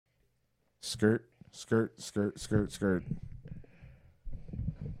Skirt, skirt, skirt, skirt, skirt.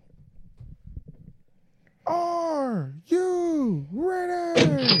 Are you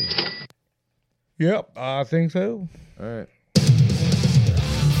ready? Yep, I think so. All right.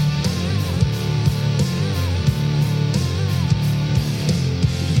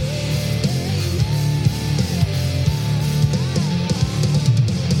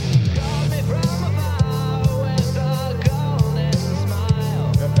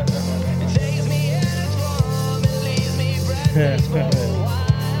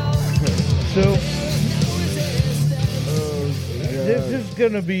 So, this is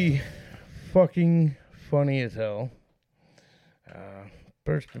going to be fucking funny as hell.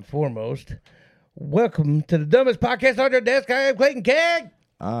 First and foremost, welcome to the dumbest podcast on your desk. I am Clayton Keg.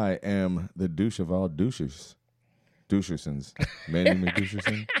 I am the douche of all douchers. Douchersons. Manny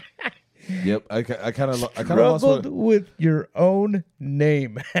McDoucherson. Yep. I kind of Struggled with your own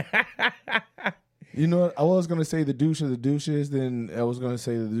name. You know what? I was going to say the douche of the douches, then I was going to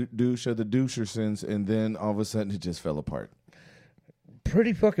say the douche of the douchersons, and then all of a sudden it just fell apart.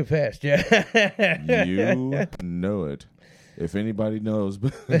 Pretty fucking fast, yeah. You know it. If anybody knows,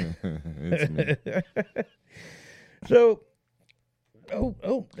 it's me. So,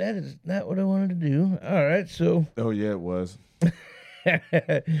 that is not what I wanted to do. All right, so. Oh, yeah, it was.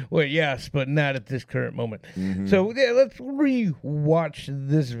 Well, yes, but not at this current moment. Mm-hmm. So, yeah, let's re-watch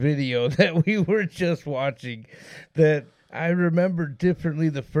this video that we were just watching that I remember differently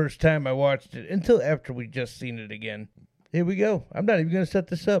the first time I watched it until after we just seen it again. Here we go. I'm not even going to set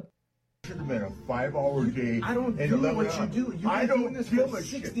this up. Should have been a 5-hour day. I don't do what you do. You've been doing this for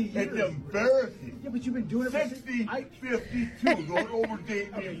 60 years. It's embarrassing. Yeah, but you've been doing it for 60, 52. Don't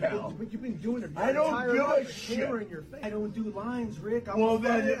overdate me, pal. But you've been doing it. I don't give a shit. In your face. I don't do lines, Rick. Well,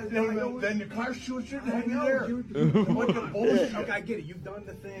 then the car shoot shouldn't have you there. What the bullshit? Okay, I get it. You've done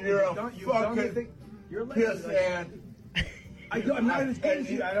the thing. You're you've done the fucking thing. You're piss and. I'm not as good as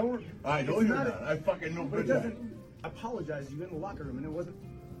you. I don't. I know you're not. I fucking know But it good. doesn't. I apologize. You in the locker room, and it wasn't.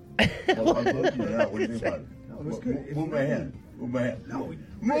 Well, I'm looking at that. What do you think about it? No, it was good. Move my hand. Move my hand. No,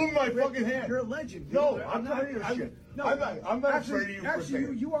 move my Rick, fucking hand. You're a legend. No, I'm not afraid of your shit. No, I'm not afraid of you for actually,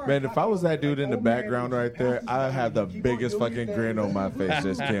 saying. you are. Man, if I was that dude in the background right there, I'd have the biggest fucking grin on my face.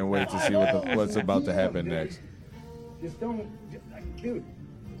 Just can't wait to see what's about to happen next. Just don't, dude.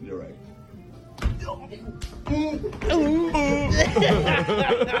 You're right.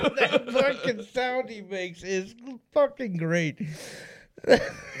 That fucking sound he makes is fucking great.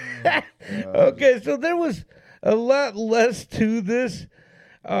 Okay, so there was a lot less to this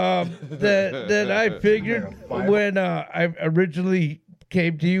than I figured when I originally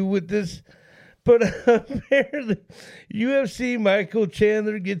came to you with this. But apparently, UFC Michael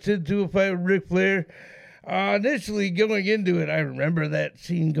Chandler gets into a fight with Ric Flair. Initially, going into it, I remember that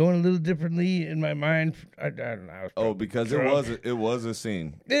scene going a little differently in my mind. I don't know. Oh, because drunk. it was a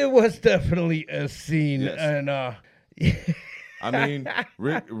scene. It was definitely a scene, Yes. and I mean,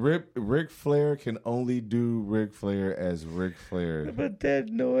 Ric Flair can only do Ric Flair as Ric Flair. but that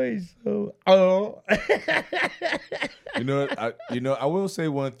noise, oh, You know what? I will say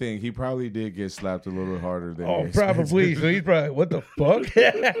one thing. He probably did get slapped a little harder than. oh, he expected. probably. So he's probably, what the fuck?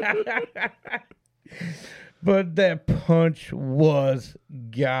 But that punch was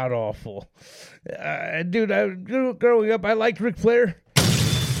god awful, dude. Growing up, I liked Ric Flair.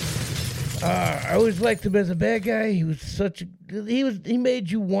 I always liked him as a bad guy. He was he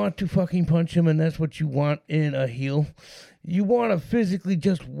made you want to fucking punch him, and that's what you want in a heel. You want to physically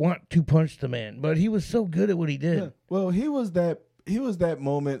just want to punch the man, but he was so good at what he did. Yeah. Well, he was that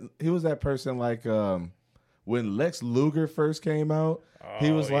moment. He was that person like when Lex Luger first came out.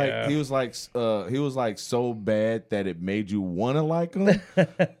 He was like so bad that it made you want to like him.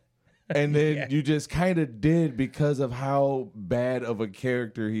 And then you just kind of did because of how bad of a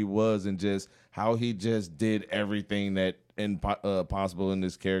character he was and just how he just did everything that possible in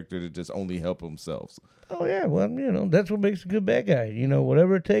this character to just only help himself. Oh, yeah. Well, that's what makes a good bad guy.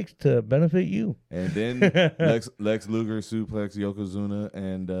 Whatever it takes to benefit you. And then Lex Luger suplexed Yokozuna,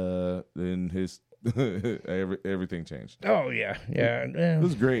 and then his everything changed. Oh, yeah. Yeah. It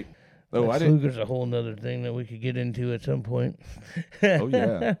was great. Oh, Lex Luger's a whole nother thing that we could get into at some point. Oh,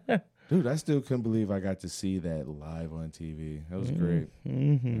 yeah. Dude, I still couldn't believe I got to see that live on TV. That was great.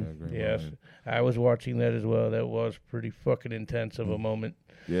 Mm-hmm. Yeah, great Yes, moment. I was watching that as well. That was pretty fucking intense of a moment.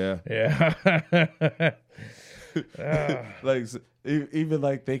 Yeah. Yeah. Like even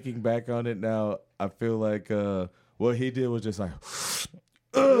like thinking back on it now, I feel like what he did was just like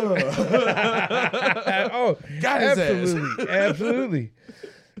oh, got his ass. absolutely.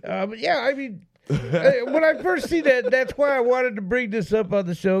 But yeah, I mean, When I first see that, that's why I wanted to bring this up on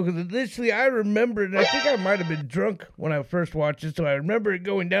the show, because initially I remember it, and I think I might have been drunk when I first watched it, so I remember it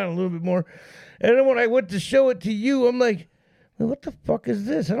going down a little bit more. And then when I went to show it to you, I'm like, well, what the fuck is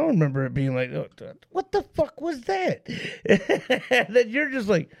this? I don't remember it being like, oh, what the fuck was that? And then you're just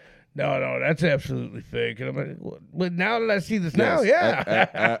like, no, that's absolutely fake. And I'm like, but now that I see this now,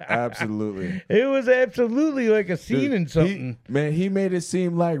 yeah. Absolutely. It was absolutely like a scene in something. He made it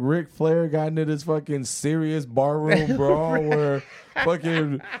seem like Ric Flair got into this fucking serious barroom brawl where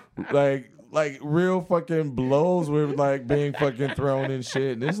fucking, like real fucking blows were like being fucking thrown and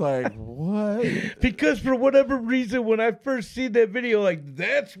shit. And it's like, what? Because for whatever reason, when I first seen that video, like,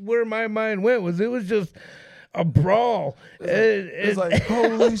 that's where my mind went, was it was just a brawl. It's like,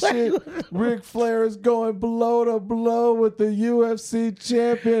 holy shit, Ric Flair is going blow to blow with the UFC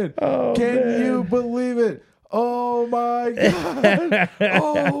champion. Oh, Can you believe it? Oh my God.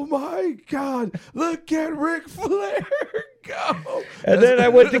 Oh my God. Look at Ric Flair go. And then I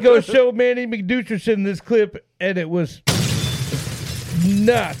went to go show Manny McDoucherson this clip, and it was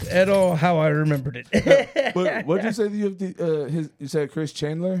not at all how I remembered it. But what'd you say you said Chris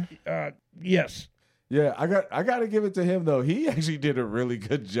Chandler? Yes. Yeah, I got to give it to him though. He actually did a really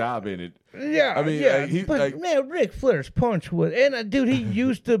good job in it. Yeah, I mean, but man, Ric Flair's punch was, and dude, he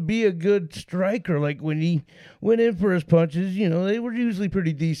used to be a good striker. Like when he went in for his punches, they were usually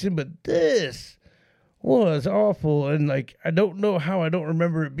pretty decent. But this was awful, and like I don't know how I don't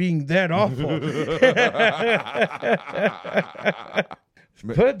remember it being that awful.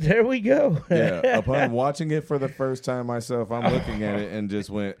 But there we go. Yeah, upon watching it for the first time myself, I'm looking at it and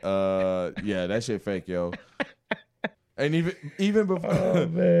just went, yeah, that shit fake, yo. And even before,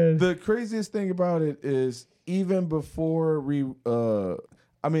 the craziest thing about it is even before I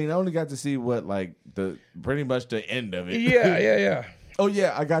only got to see pretty much the end of it. Yeah. Oh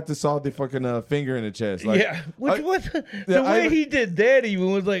yeah, I got to saw the fucking finger in the chest. Like, yeah, the way he did that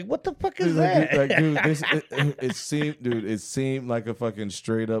even was like, what the fuck is that? It seemed like a fucking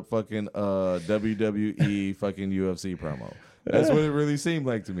straight up fucking WWE fucking UFC promo. That's what it really seemed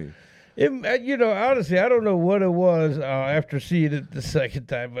like to me. Honestly, I don't know what it was after seeing it the second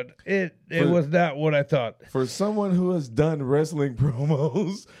time, but it was not what I thought. For someone who has done wrestling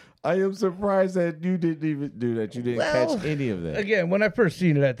promos, I am surprised that you didn't even do that. You didn't catch any of that. Again, when I first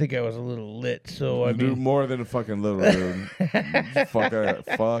seen it, I think I was a little lit. So I mean, more than a fucking little dude. fuck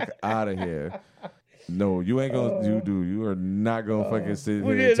out of here. No, you ain't gonna do. You are not gonna fucking sit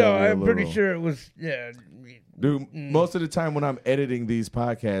here. And tell me I'm pretty sure it was. Yeah, dude. Most of the time when I'm editing these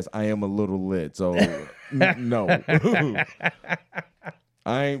podcasts, I am a little lit. So no.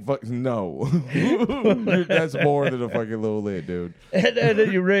 I ain't fucking no. That's more than a fucking little lit, dude. And at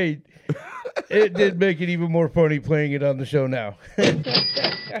any rate, it did make it even more funny playing it on the show now.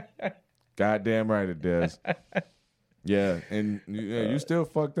 Goddamn right it does. Yeah, and you still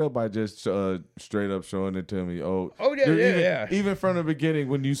fucked up by just straight up showing it to me. Oh yeah, dude, even from the beginning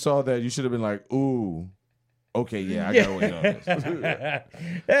when you saw that, you should have been like, ooh. Okay, yeah, I gotta wait on this.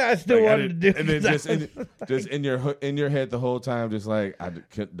 Yeah, I still wanted to do. And then just in your head the whole time, just like I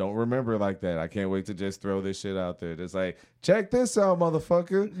don't remember like that. I can't wait to just throw this shit out there. Just like check this out,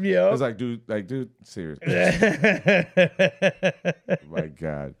 motherfucker. Yeah, it's like dude, seriously. My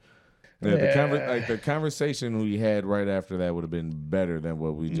God. Yeah, the conversation we had right after that would have been better than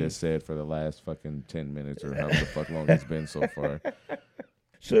what we just said for the last fucking 10 minutes or however the fuck long it's been so far.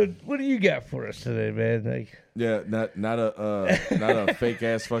 So what do you got for us today, man? Like, yeah, not a fake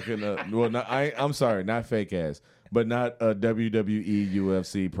ass fucking. I'm sorry, not fake ass, but not a WWE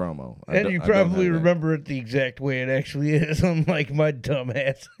UFC promo. And you probably remember it the exact way it actually is, unlike my dumb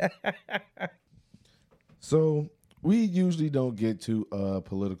ass. So we usually don't get too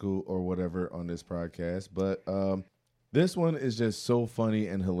political or whatever on this podcast, but this one is just so funny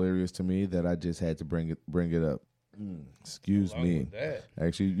and hilarious to me that I just had to bring it up. Excuse me.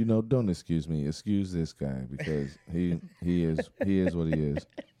 Actually, don't excuse me. Excuse this guy because he is what he is.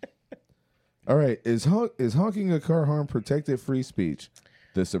 All right, is honking a car horn protected free speech?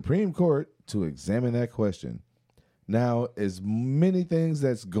 The Supreme Court to examine that question. Now, as many things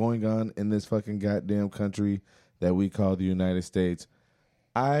that's going on in this fucking goddamn country that we call the United States,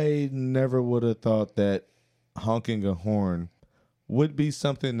 I never would have thought that honking a horn would be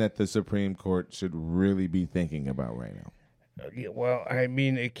something that the Supreme Court should really be thinking about right now. Yeah, well, I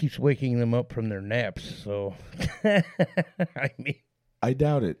mean, it keeps waking them up from their naps, so I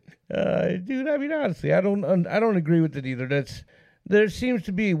doubt it, dude. I mean, honestly, I don't agree with it either. There seems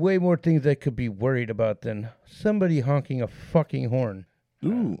to be way more things I could be worried about than somebody honking a fucking horn.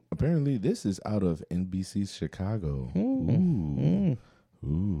 Ooh, apparently this is out of NBC's Chicago. Ooh.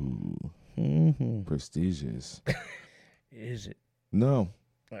 Mm-hmm. Prestigious. Is it? No.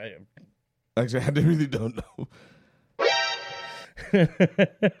 Actually, I really don't know.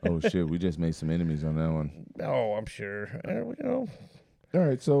 Oh, shit. We just made some enemies on that one. Oh, I'm sure. There we go. All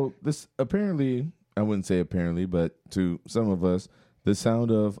right. So this apparently, I wouldn't say apparently, but to some of us, the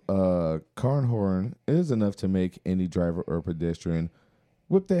sound of a car horn is enough to make any driver or pedestrian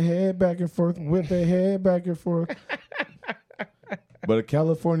whip their head back and forth, whip their head back and forth. But a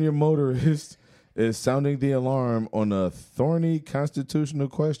California motorist is sounding the alarm on a thorny constitutional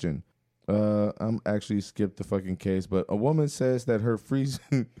question. I'm actually skipped the fucking case, but a woman says that her free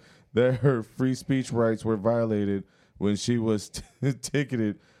speech rights were violated when she was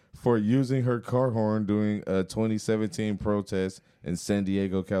ticketed for using her car horn during a 2017 protest in San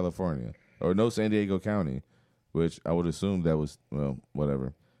Diego, California, or San Diego County, which I would assume that was, well,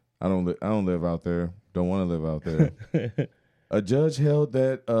 whatever. I don't live out there. Don't want to live out there. A judge held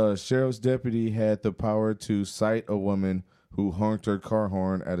that a sheriff's deputy had the power to cite a woman who honked her car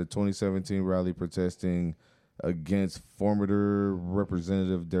horn at a 2017 rally protesting against former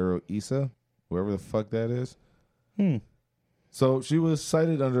Representative Darrell Issa, whoever the fuck that is. So she was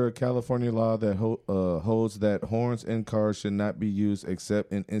cited under a California law that holds that horns in cars should not be used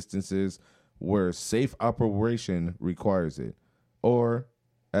except in instances where safe operation requires it, or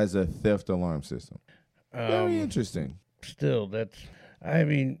as a theft alarm system. Very interesting. Still,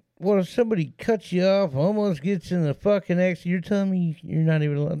 what if somebody cuts you off, almost gets in the fucking accident? You're telling me you're not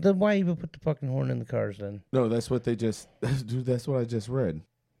even allowed? Then why even put the fucking horn in the cars then? No, that's what they just, dude, that's what I just read.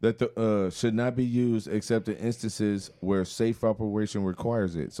 That the should not be used except in instances where safe operation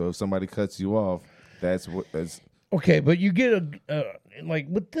requires it. So if somebody cuts you off, that's. Okay, but you get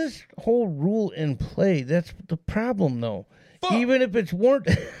with this whole rule in play, that's the problem though. Fuck. Even if it's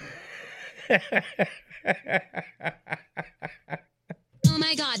warranted. Oh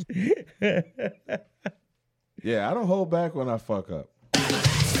my God. Yeah, I don't hold back when I fuck up.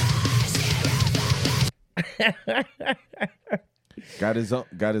 Got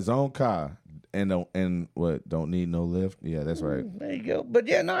his own car and what? Don't need no lift. Yeah, that's right. There you go. But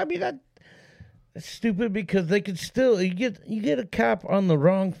yeah, no, that's stupid because they could still you get a cop on the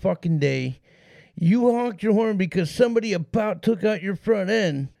wrong fucking day. You honked your horn because somebody about took out your front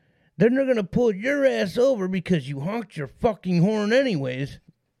end. They're not gonna pull your ass over because you honked your fucking horn anyways.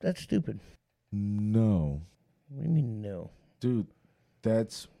 That's stupid. No. What do you mean no? Dude,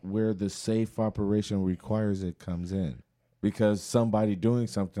 that's where the safe operation requires it comes in. Because somebody doing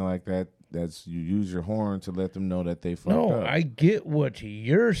something like that, you use your horn to let them know that they fucked up. No, I get what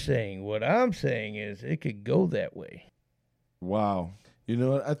you're saying. What I'm saying is it could go that way. Wow. You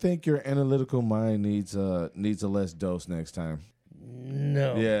know what? I think your analytical mind needs a less dose next time.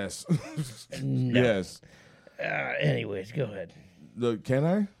 No. Yes. No. Yes. Anyways, go ahead. Look, can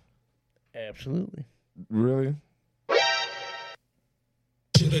I? Absolutely. Really?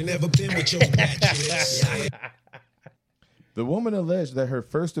 Should have never been with your mattress. The woman alleged that her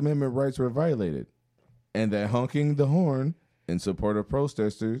First Amendment rights were violated and that honking the horn in support of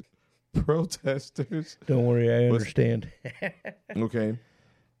protesters. Don't worry, I understand. Okay.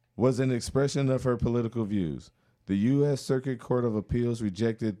 Was an expression of her political views. The U.S. Circuit Court of Appeals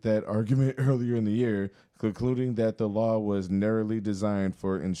rejected that argument earlier in the year, concluding that the law was narrowly designed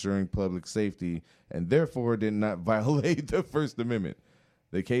for ensuring public safety and therefore did not violate the First Amendment.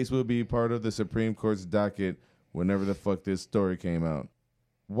 The case will be part of the Supreme Court's docket whenever the fuck this story came out.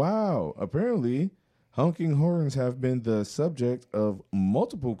 Wow. Apparently, honking horns have been the subject of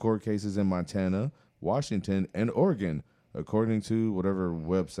multiple court cases in Montana, Washington, and Oregon, according to whatever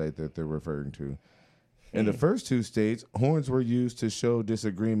website that they're referring to. In the first two states, horns were used to show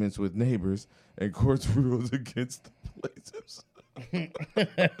disagreements with neighbors, and courts ruled against the plaintiffs.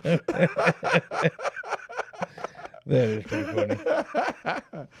 That is pretty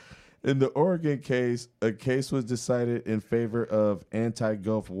funny. In the Oregon case, a case was decided in favor of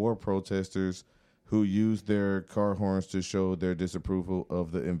anti-Gulf War protesters who used their car horns to show their disapproval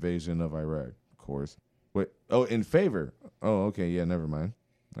of the invasion of Iraq, of course. Wait, in favor. Oh, okay, yeah, never mind.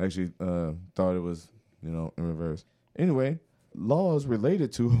 I actually thought it was, in reverse. Anyway, laws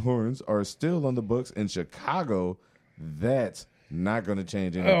related to horns are still on the books in Chicago. That's not going to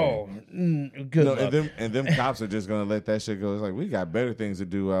change anything. Oh, good luck. And them cops are just going to let that shit go. It's like, we got better things to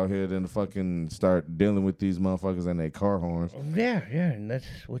do out here than to fucking start dealing with these motherfuckers and their car horns. Yeah, and that's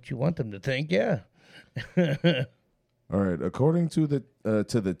what you want them to think, yeah. All right, according to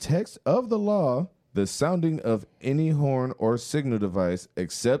the text of the law, the sounding of any horn or signal device,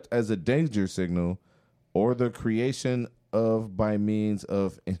 except as a danger signal, or the creation of by means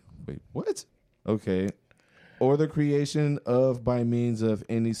of... Wait, what? Okay. or the creation of by means of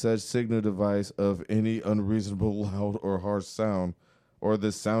any such signal device of any unreasonable loud or harsh sound, or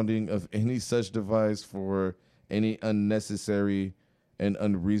the sounding of any such device for any unnecessary and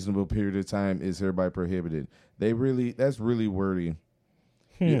unreasonable period of time is hereby prohibited. That's really wordy.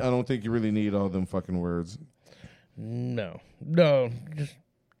 I don't think you really need all them fucking words. No, just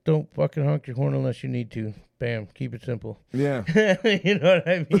don't fucking honk your horn unless you need to. Bam, keep it simple. Yeah. You know what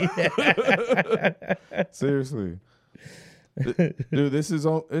I mean? Seriously. Dude, this is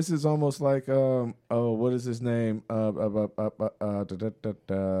almost like what is his name? The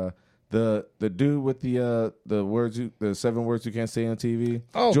dude with the the 7 words you can't say on TV.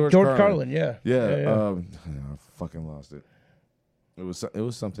 Oh, George Carlin. Yeah. I fucking lost it. It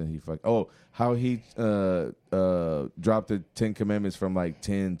was something he fucked. Oh, how he dropped the 10 Commandments from like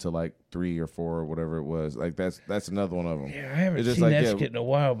 10 to like 3 or 4 or whatever it was. Like that's another one of them. Yeah, I haven't seen that skit in a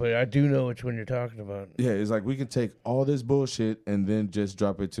while, but I do know which one you're talking about. Yeah, it's like we can take all this bullshit and then just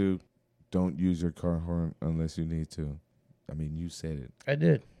drop it to, don't use your car horn unless you need to. I mean, you said it. I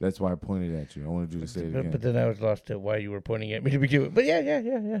did. That's why I pointed at you. I wanted you to say it again. But then I was lost at why you were pointing at me to begin with. But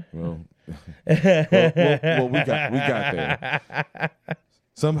yeah. Well, well, we got there.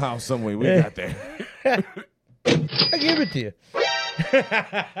 Somehow, some way, we got there. I give it to you.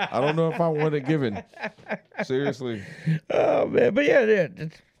 I don't know if I want it given. Seriously. Oh, man. But yeah,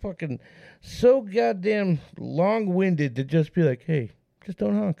 it's fucking so goddamn long-winded to just be like, hey, just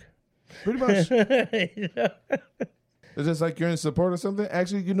don't honk. Pretty much. You know? It's just like you're in support of something.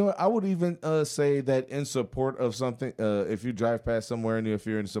 Actually, you know what? I would even say that in support of something, if you drive past somewhere and if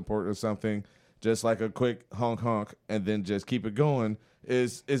you're in support of something, just like a quick honk and then just keep it going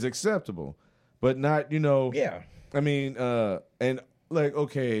is acceptable. But not, Yeah. I mean, and like,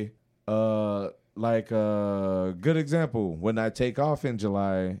 okay, good example, when I take off in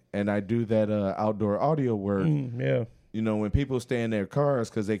July and I do that outdoor audio work. Yeah. When people stay in their cars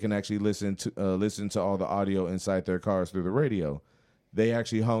because they can actually listen to all the audio inside their cars through the radio, they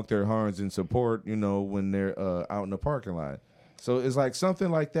actually honk their horns in support, when they're out in the parking lot. So it's like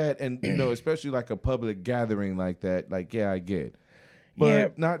something like that, and especially like a public gathering like that. Like, yeah, I get,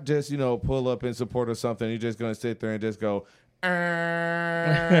 but not just pull up in support of something. You're just gonna sit there and just go.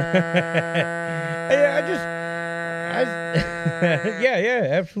 Yeah,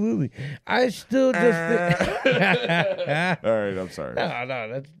 absolutely. I still just All right, I'm sorry. No,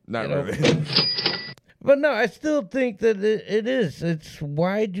 that's not really. But no, I still think that it is. It's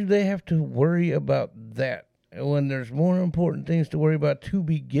why do they have to worry about that when there's more important things to worry about to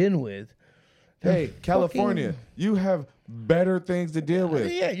begin with? Hey, California, you have better things to deal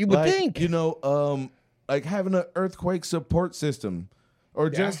with. Yeah, you would think. Like having an earthquake support system or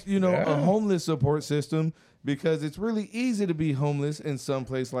just, a homeless support system, because it's really easy to be homeless in some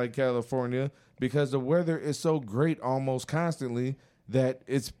place like California because the weather is so great almost constantly that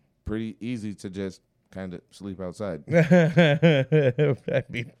it's pretty easy to just kind of sleep outside. I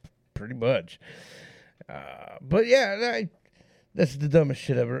mean, pretty much. But yeah, that's the dumbest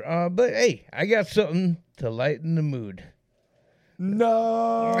shit ever. But hey, I got something to lighten the mood.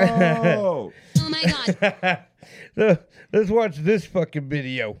 No. Oh my God. Let's watch this fucking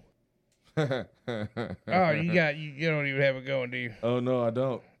video. You don't even have it going, do you? Oh no, I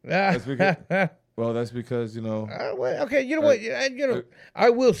don't. That's because okay, you know what? I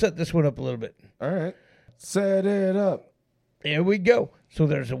will set this one up a little bit. All right, set it up. There we go. So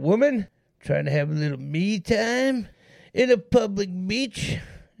there's a woman trying to have a little me time in a public beach,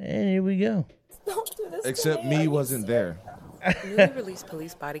 and here we go. Don't do this. Except me wasn't there. Newly released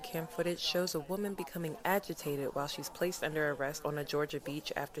police body cam footage shows a woman becoming agitated while she's placed under arrest on a Georgia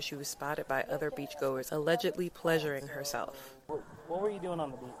beach after she was spotted by other beachgoers allegedly pleasuring herself. What were you doing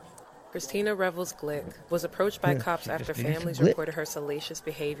on the beach? Christina Revels Glick was approached by cops after families reported her salacious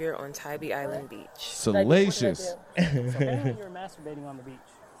behavior on Tybee Island Beach. Salacious? Apparently you were masturbating on the beach.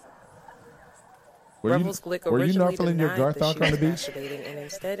 Revels Glick originally denied your that she on the was beach? masturbating and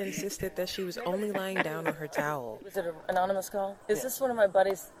instead insisted that she was only lying down on her towel. Was it an anonymous call? Is this one of my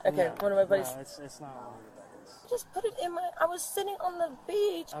buddies? Okay, one of my buddies. No, it's not one of your buddies. Just put it in my. I was sitting on the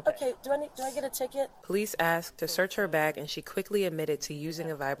beach. Okay, do I get a ticket? Police asked to search her bag, and she quickly admitted to using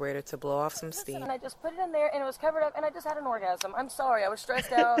a vibrator to blow off some steam. And I just put it in there, and it was covered up, and I just had an orgasm. I'm sorry, I was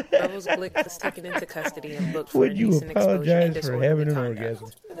stressed out. Revels Glick was taken into custody and booked for indecent exposure and disorderly conduct.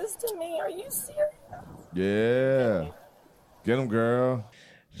 Don't do this to me. Are you serious? Yeah. Get him, girl.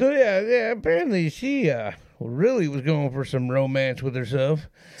 So yeah, apparently she really was going for some romance with herself.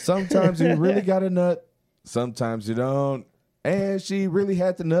 Sometimes you really got a nut. Sometimes you don't. And she really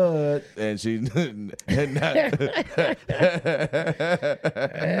had to nut. And she had not.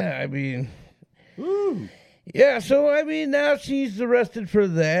 Yeah, I mean, Woo. Yeah, so I mean, now she's arrested for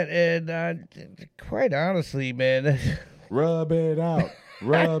that, and quite honestly, man, Rub it out.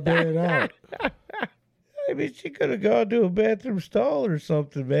 Rub it out. I mean, she could have gone to a bathroom stall or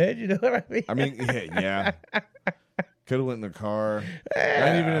something, man. You know what I mean? I mean, yeah. Could have went in the car.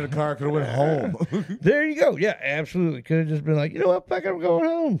 Not even in the car. Could have went home. There you go. Yeah, absolutely. Could have just been like, you know what? Fuck, I'm going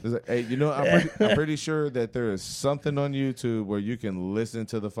home. Like, hey, you know, I'm pretty sure that there is something on YouTube where you can listen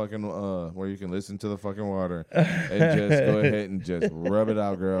to the fucking water and just go ahead and just rub it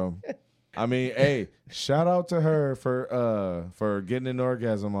out, girl. I mean, hey, shout out to her for getting an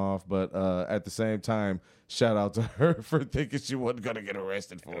orgasm off, but at the same time, shout out to her for thinking she wasn't gonna get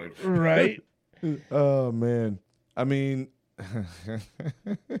arrested for it. Right. Oh man. I mean,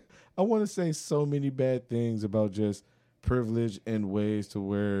 I want to say so many bad things about just privilege in ways to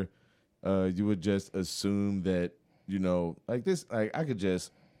where you would just assume that, you know, like this, like I could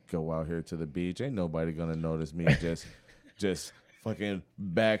just go out here to the beach. Ain't nobody gonna notice me just fucking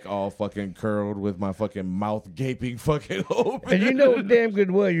back all fucking curled with my fucking mouth gaping fucking open. And you know damn good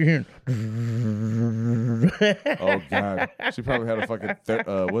well you're hearing. Oh, God. She probably had a fucking,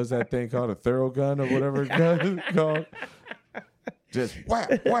 what's that thing called? A thorough gun or whatever gun is called? Just whap,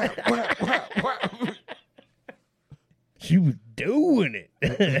 whap, whap, whap, whap. She was doing it.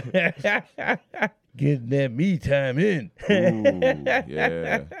 Getting that me time in. Ooh,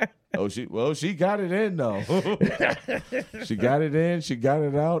 yeah. Oh, she got it in though. She got it in, she got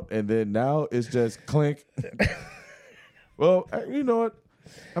it out, and then now it's just clink. Well, you know what?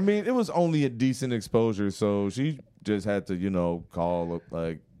 I mean, it was only a decent exposure, so she just had to, you know, call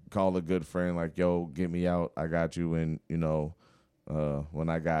a good friend, like, yo, get me out. I got you, and you know, when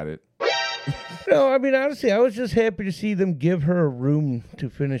I got it. No, I mean, honestly, I was just happy to see them give her a room to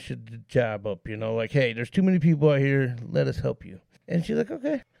finish the job up. You know, like, hey, there's too many people out here. Let us help you. And she's like,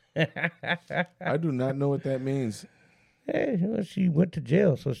 okay. I do not know what that means. Hey, well, she went to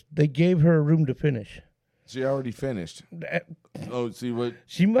jail, so they gave her a room to finish. She already finished. Oh, see what?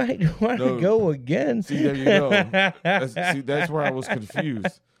 She might want to go again. See, there you go. That's where I was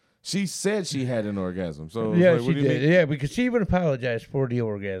confused. She said she had an orgasm. So yeah, like, she did. Yeah, because she even apologized for the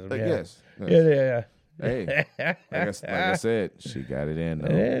orgasm. Yes. Yeah. Hey, like I said, she got it in.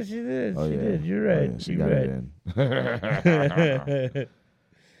 Though. Yeah, she did. Oh, she yeah. did. You're right. Oh, yeah, she You're got right. it in.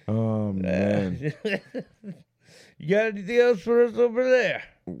 Oh, man. You got anything else for us over there?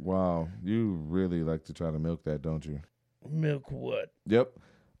 Wow. You really like to try to milk that, don't you? Milk what? Yep.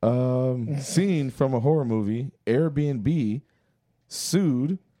 Scene from a horror movie. Airbnb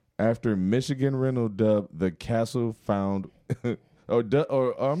sued after Michigan rental dubbed the castle found...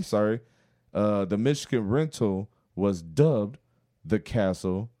 I'm sorry. The Michigan rental was dubbed the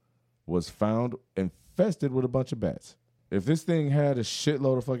castle was found infested with a bunch of bats. If this thing had a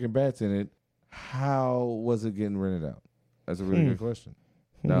shitload of fucking bats in it, how was it getting rented out? That's a really good question.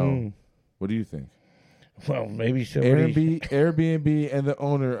 Now, what do you think? Well, maybe somebody... Airbnb and the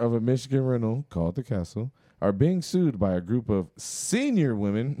owner of a Michigan rental called the castle are being sued by a group of senior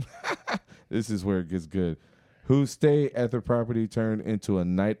women. This is where it gets good. Whose stay at the property turned into a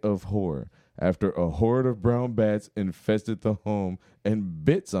night of horror after a horde of brown bats infested the home and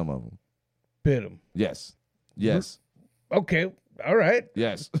bit some of them. Bit them? Yes. Okay. All right.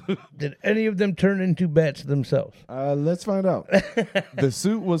 Yes. Did any of them turn into bats themselves? Let's find out. The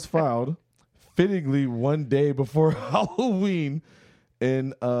suit was filed fittingly one day before Halloween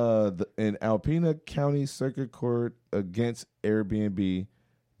in Alpena County Circuit Court against Airbnb,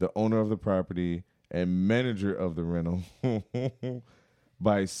 the owner of the property and manager of the rental,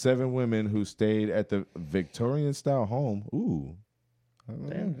 by 7 women who stayed at the Victorian-style home. Ooh.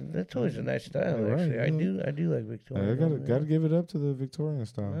 Damn, that's always a nice style, actually. Right, I do like Victorian. I gotta give it up to the Victorian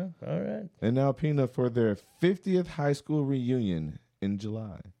style. Well, all right. In Alpena for their 50th high school reunion in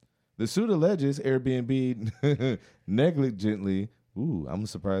July. The suit alleges Airbnb negligently, I'm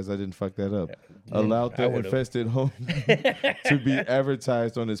surprised I didn't fuck that up, allowed the infested home to be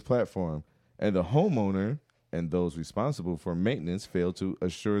advertised on its platform, and the homeowner and those responsible for maintenance failed to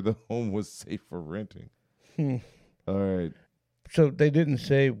assure the home was safe for renting. All right. So they didn't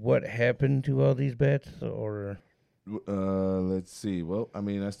say what happened to all these bats, or? Let's see. Well, I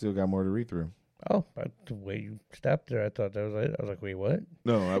mean, I still got more to read through. Oh, but the way you stopped there, I thought that was it. I was like, wait, what?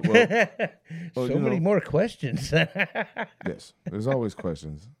 No, so many more questions. Yes, there's always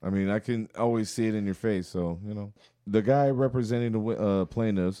questions. I mean, I can always see it in your face. So, the guy representing the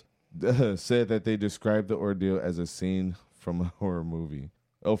plaintiffs said that they described the ordeal as a scene from a horror movie.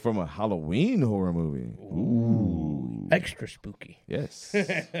 Oh, from a Halloween horror movie. Ooh. Extra spooky. Yes.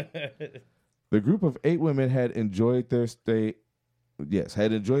 The group of 8 women had enjoyed their stay.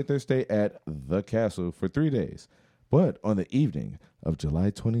 had enjoyed their stay at the castle for 3 days. But on the evening of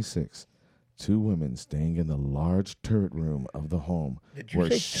July 26th, 2 women staying in the large turret room of the home. Did you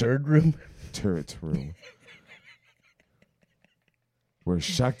say third room? Turret room. We're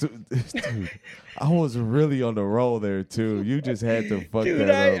shocked. Dude, I was really on the roll there, too. You just had to fuck that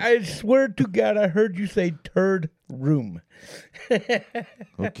up. I swear to God, I heard you say third room.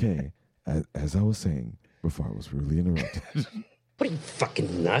 Okay. As I was saying before I was rudely interrupted. What are you,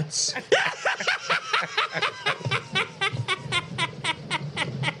 fucking nuts?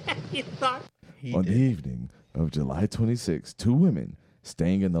 On the evening of July 26th, 2 women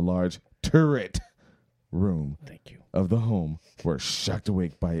staying in the large turret room of the home were shocked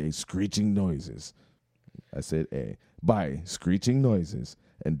awake by screeching noises. I said by screeching noises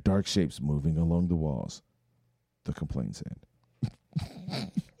and dark shapes moving along the walls. The complaint said.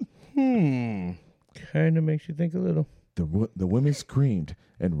 Kind of makes you think a little. The women screamed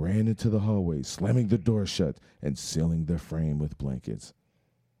and ran into the hallway, slamming the door shut and sealing the frame with blankets.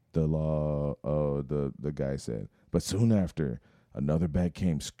 The guy said. But soon after, another bat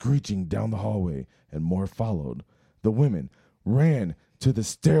came screeching down the hallway, and more followed. The women ran to the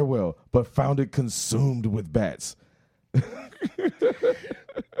stairwell, but found it consumed with bats.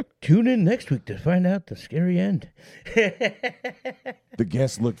 Tune in next week to find out the scary end. The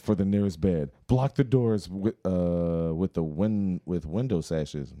guests looked for the nearest bed, blocked the doors with window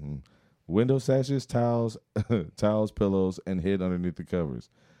sashes, towels, pillows, and hid underneath the covers.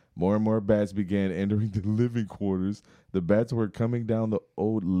 More and more bats began entering the living quarters. The bats were coming down the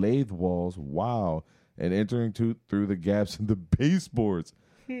old lathe walls, and entering through the gaps in the baseboards.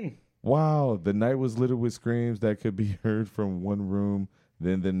 Wow, the night was littered with screams that could be heard from one room,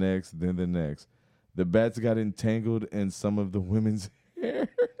 then the next, then the next. The bats got entangled in some of the women's hair.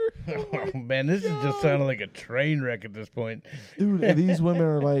 Oh, man, this is just sounding like a train wreck at this point. Dude, and these women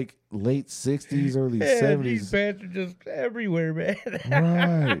are like late 60s, early 70s. These bats are just everywhere, man.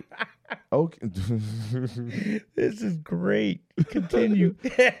 Right. Okay. This is great. Continue.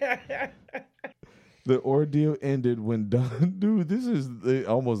 The ordeal ended when Don... Dude, this is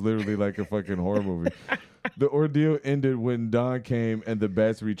almost literally like a fucking horror movie. The ordeal ended when Don came and the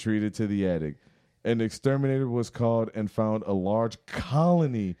bats retreated to the attic. An exterminator was called and found a large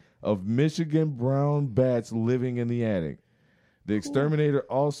colony of Michigan brown bats living in the attic. The exterminator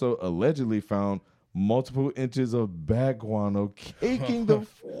also allegedly found multiple inches of bat guano caking the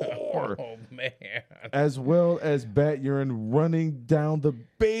floor. Oh, man. As well as bat urine running down the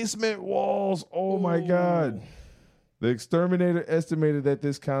basement walls. Oh, my God. The exterminator estimated that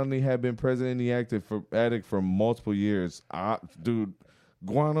this colony had been present in the attic for multiple years. Dude,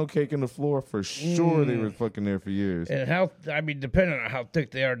 guano cake in the floor for sure. They were fucking there for years. And depending on how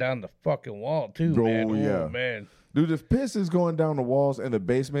thick they are down the fucking wall, too, man. Oh, yeah. Oh, man. Dude, if piss is going down the walls in the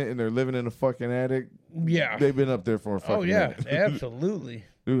basement and they're living in a fucking attic, yeah, they've been up there for a fucking minute. Absolutely.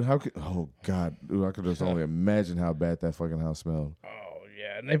 Dude, oh, God. Dude, I could just only imagine how bad that fucking house smelled. Oh,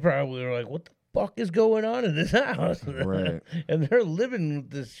 yeah. And they probably were like, what the fuck is going on in this house? Right. And they're living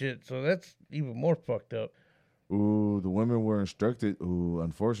with this shit, so that's even more fucked up. Ooh, the women were instructed,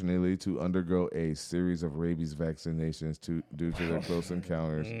 unfortunately, to undergo a series of rabies vaccinations due to their close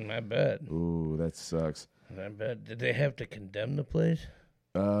encounters. I bet. Ooh, that sucks. I bet. Did they have to condemn the place?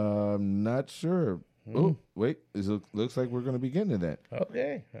 Not sure. Oh, wait. It looks like we're going to be getting to that.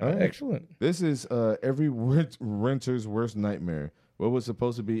 Okay. All right. Excellent. This is every renter's worst nightmare. What was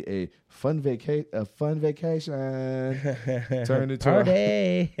supposed to be a fun vacation turned into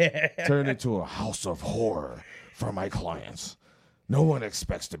a house of horror for my clients. No one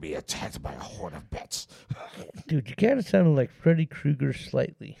expects to be attacked by a horde of bats. Dude, you kind of sounded like Freddy Krueger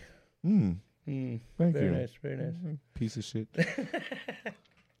slightly. Thank very you. Nice, very nice. Piece of shit.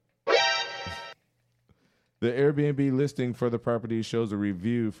 The Airbnb listing for the property shows a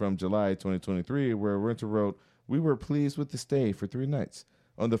review from July 2023 where a renter wrote, "We were pleased with the stay for 3 nights.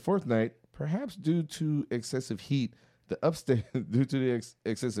 On the 4th night, perhaps due to excessive heat, the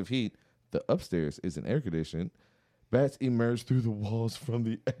upstairs isn't air conditioned. Bats emerged through the walls from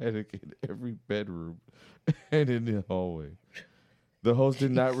the attic in every bedroom and in the hallway. The host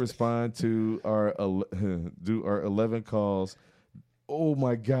did not respond to our 11 calls. Oh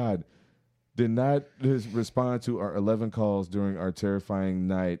my God. Did not respond to our 11 calls during our terrifying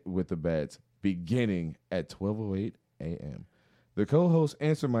night with the bats, beginning at 12:08 a.m. The co-host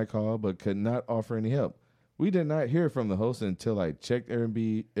answered my call but could not offer any help. We did not hear from the host until I checked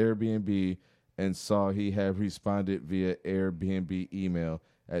Airbnb and saw he had responded via Airbnb email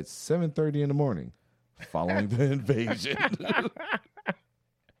at 7:30 in the morning following the invasion."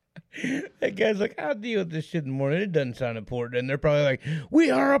 That guy's like, I'll deal with this shit in the morning. It doesn't sound important. And they're probably like,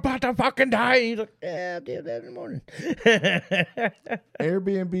 we are about to fucking die. And he's like, yeah, I'll deal with that in the morning.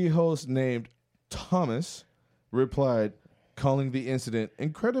 Airbnb host named Thomas replied, calling the incident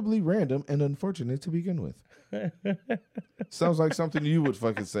incredibly random and unfortunate to begin with. Sounds like something you would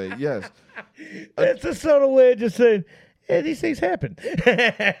fucking say. Yes. That's a subtle way of just saying, yeah, these things happen.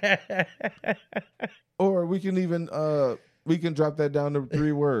 Or we can even we can drop that down to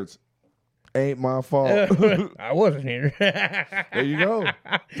 3 words. Ain't my fault. I wasn't here. There you go.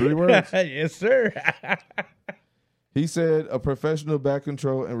 3 words. Yes, sir. He said a professional back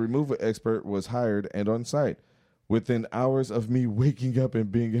control and removal expert was hired and on site within hours of me waking up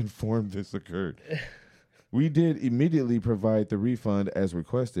and being informed this occurred. We did immediately provide the refund as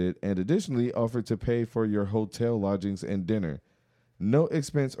requested and additionally offered to pay for your hotel lodgings and dinner. No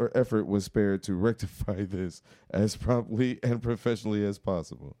expense or effort was spared to rectify this as promptly and professionally as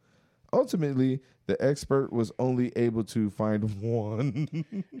possible. Ultimately, the expert was only able to find one.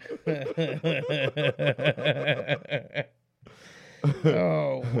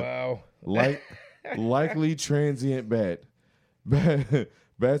 Oh, wow. Likely transient bat.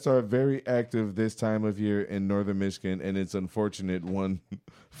 Bats are very active this time of year in northern Michigan, and it's unfortunate one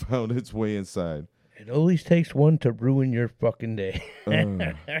found its way inside. It always takes one to ruin your fucking day.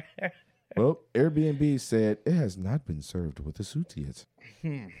 Well, Airbnb said it has not been served with a suit yet.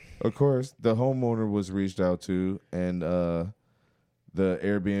 Of course, the homeowner was reached out to, and the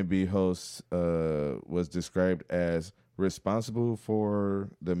Airbnb host was described as responsible for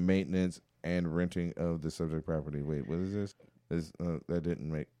the maintenance and renting of the subject property. Wait, what is this? That didn't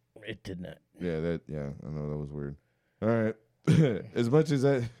make... It did not. Yeah, I know that was weird. All right. As much as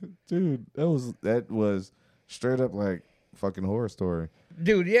that... Dude, that was straight up like fucking horror story.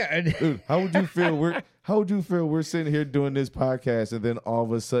 Dude, yeah. Dude, how would you feel we're sitting here doing this podcast and then all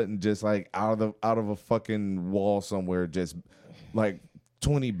of a sudden just like out of a fucking wall somewhere just like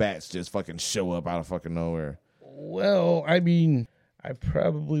 20 bats just fucking show up out of fucking nowhere? Well, I mean, I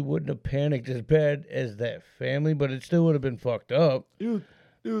probably wouldn't have panicked as bad as that family, but it still would have been fucked up. Dude,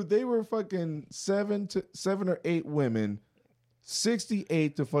 they were fucking 7 or 8 women,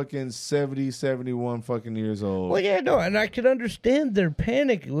 68 to fucking 70, 71 fucking years old. Well, yeah, no, and I could understand their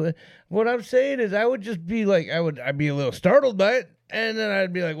panic. What I'm saying is I would just be like, I'd be a little startled by it, and then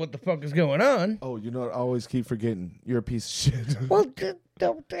I'd be like, what the fuck is going on? Oh, you know what I always keep forgetting? You're a piece of shit. Well,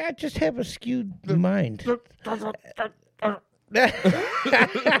 I just have a skewed mind. I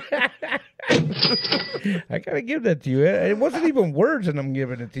gotta give that to you. It wasn't even words, and I'm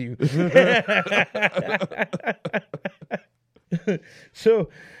giving it to you. So,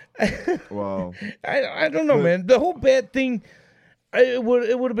 wow. I don't know, man. The whole bad thing, it would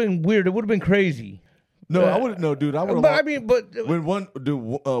have been weird. It would have been crazy. No, I wouldn't. No, dude, I would. But I mean, when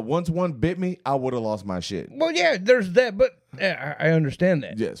once one bit me, I would have lost my shit. Well, yeah, there's that, but I understand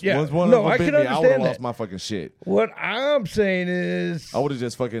that. Yes, yeah. once one no, of them bit me, I would have lost that. my fucking shit. What I'm saying is, I would have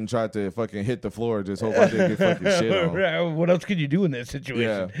just fucking tried to fucking hit the floor, just hope I didn't get fucking shit on. Right, what else could you do in that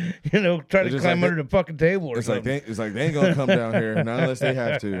situation? Yeah. Try to climb under the fucking table or something. It's like they ain't gonna come down here, not unless they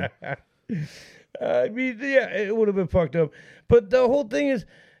have to. I mean, yeah, it would have been fucked up. But the whole thing is,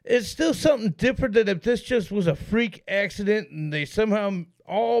 it's still something different than if this just was a freak accident and they somehow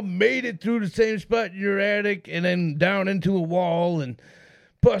all made it through the same spot in your attic and then down into a wall and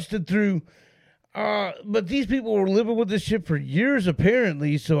busted through. But these people were living with this shit for years,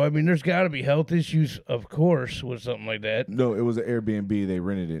 apparently. So, I mean, there's got to be health issues, of course, with something like that. No, it was an Airbnb. They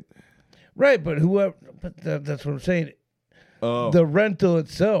rented it. Right, but that's what I'm saying. The rental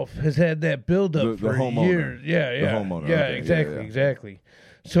itself has had that buildup for years. Yeah. The homeowner. Yeah, okay. Exactly.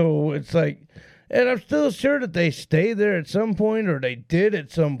 So it's like, and I'm still sure that they stayed there at some point, or they did at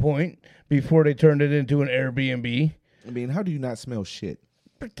some point before they turned it into an Airbnb. I mean, how do you not smell shit?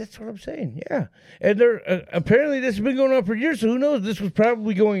 But that's what I'm saying, yeah. And they're apparently this has been going on for years, so who knows? This was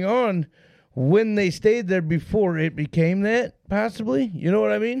probably going on when they stayed there before it became that, possibly. You know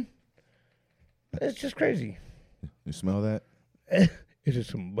what I mean? It's just crazy. You smell that? Is it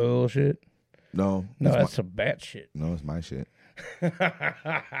some bullshit? No. That's some bat shit. No, it's my shit.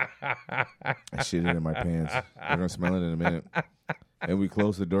 I shit it in my pants. They're going to smell it in a minute. And we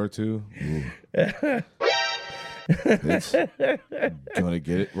close the door too. Ooh. It's going to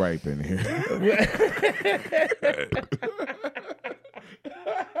get it ripe in here.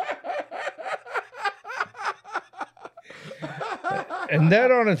 And that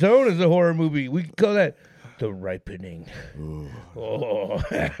on its own is a horror movie. We can call that The Ripening. Ooh. Oh.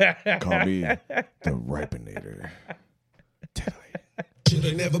 Call me The Ripenator. Should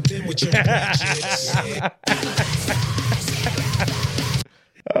have never been with your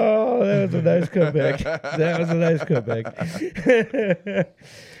Oh, Oh, that was a nice comeback. That was a nice comeback.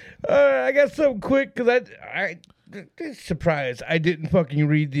 All right, I got something quick because I surprised I didn't fucking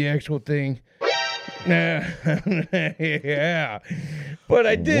read the actual thing. Yeah, but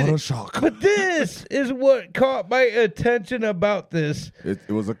I did. What a shock! But this is what caught my attention about this. It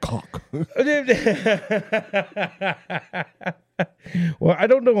was a cock. Well, I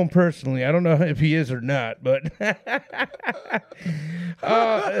don't know him personally. I don't know if he is or not, but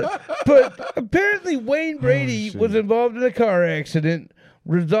but apparently Wayne Brady was involved in a car accident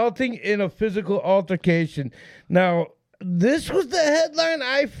resulting in a physical altercation. Now, this was the headline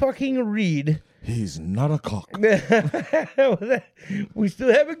I fucking read. He's not a cock. We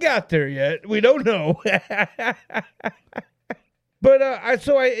still haven't got there yet. We don't know. But I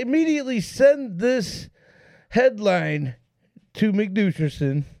immediately send this headline to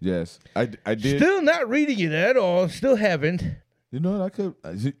McDoucherson. Yes, I did. Still not reading it at all. Still haven't. You know what? I could.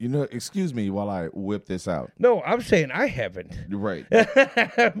 Excuse me while I whip this out. No, I'm saying I haven't. You're right.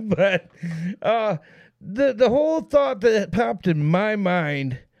 But the whole thought that popped in my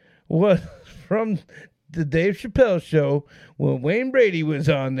mind was from the Dave Chappelle show when Wayne Brady was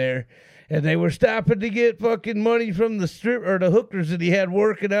on there and they were stopping to get fucking money from the strip or the hookers that he had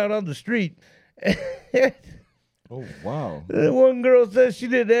working out on the street. Oh, wow. The one girl says she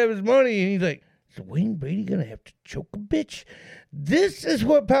didn't have his money and he's like, is Wayne Brady gonna have to choke a bitch? This is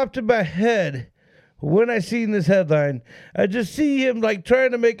what popped in my head when I seen this headline. I just see him like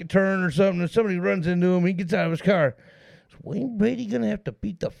trying to make a turn or something and somebody runs into him, he gets out of his car. Wayne Brady gonna have to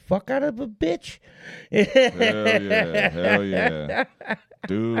beat the fuck out of a bitch? Hell yeah.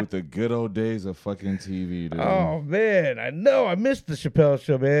 Dude, the good old days of fucking TV, dude. Oh, man, I know. I missed the Chappelle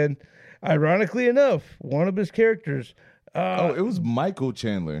show, man. Ironically enough, one of his characters. It was Michael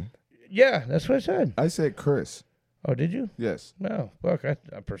Chandler. Yeah, that's what I said. I said Chris. Oh, did you? Yes. No, fuck.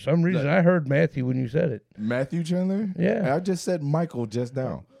 For some reason, I heard Matthew when you said it. Matthew Chandler? Yeah. I just said Michael just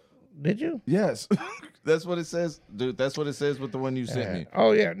now. Did you? Yes. That's what it says, dude. That's what it says with the one you sent me.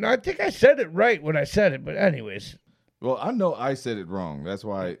 Oh, yeah. No, I think I said it right when I said it, but anyways. Well, I know I said it wrong. That's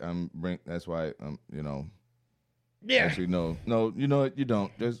why Yeah. Actually, no, you know what? You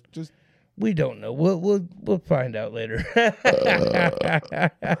don't. Just. We don't know. We'll find out later.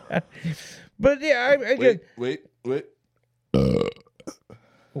 But yeah, I get. Wait.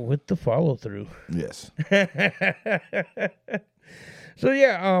 With the follow through. Yes. So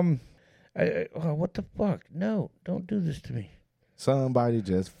yeah, what the fuck? No, don't do this to me. Somebody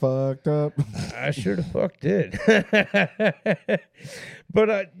just fucked up. I sure the fuck did.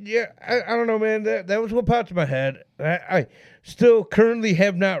 But yeah, I don't know, man. That was what popped in my head. I still currently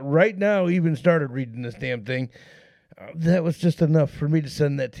have not right now even started reading this damn thing. That was just enough for me to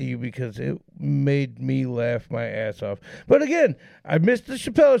send that to you because it made me laugh my ass off. But again, I missed the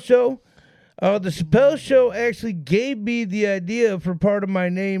Chappelle show. The Chappelle show actually gave me the idea for part of my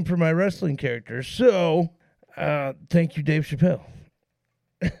name for my wrestling character. So, thank you, Dave Chappelle.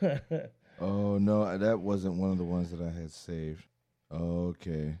 Oh no, that wasn't one of the ones that I had saved.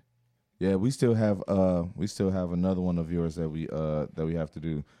 Okay, yeah, we still have another one of yours that we have to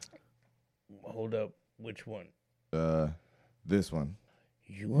do. Hold up, which one? This one.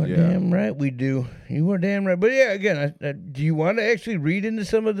 You are damn right we do. You are damn right. But yeah, again, do you want to actually read into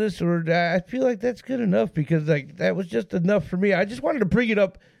some of this, or I feel like that's good enough because like that was just enough for me. I just wanted to bring it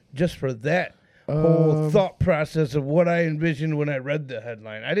up just for that whole thought process of what I envisioned when I read the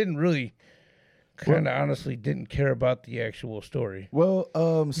headline. I didn't really, honestly, didn't care about the actual story. Well,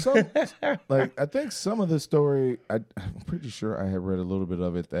 I think some of the story, I'm pretty sure I had read a little bit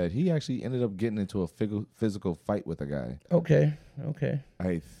of it that he actually ended up getting into a physical fight with a guy. Okay.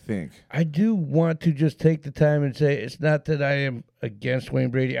 I think. I do want to just take the time and say it's not that I am against Wayne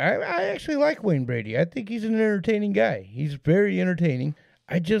Brady. I actually like Wayne Brady. I think he's an entertaining guy. He's very entertaining.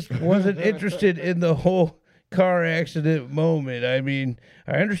 I just wasn't interested in the whole car accident moment. I mean,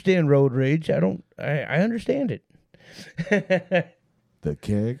 I understand road rage. I understand it. The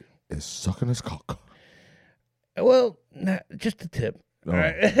keg is sucking his cock. Well, not just a tip. Oh, all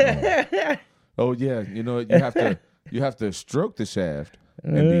right. Oh yeah, you know you have to stroke the shaft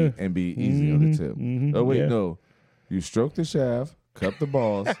and be easy on the tip. Oh wait, no, you stroke the shaft, cup the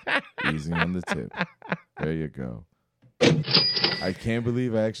balls, easy on the tip. There you go. I can't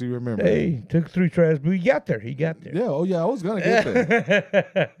believe I actually remember. Hey, took 3 tries, but he got there. Yeah, oh yeah, I was gonna get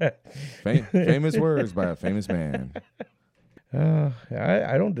there. Famous words by a famous man.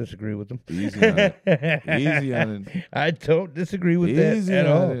 I don't disagree with them. Easy on it. Easy on it. I don't disagree with that at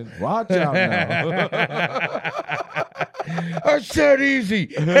all. It. Watch out now. I said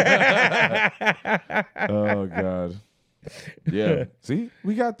easy. Oh God. Yeah. See,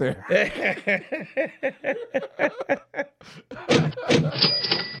 we got there.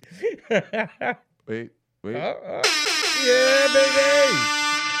 Wait. Yeah, baby.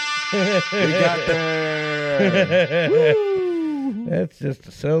 We got there. Woo. That's just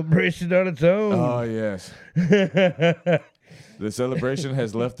a celebration on its own. Oh, yes. The celebration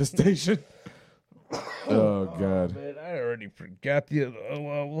has left the station. Oh, God. Man, I already forgot the other.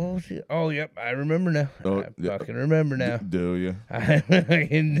 What was it? Oh, yep. I remember now. Oh, I fucking remember now. Do you? I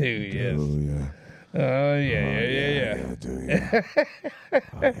can do, yes. Oh, yeah. Oh, yeah. Do you?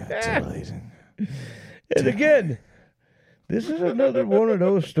 Oh, yeah, totally. And again, this is another one of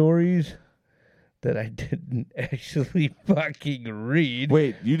those stories that I didn't actually fucking read.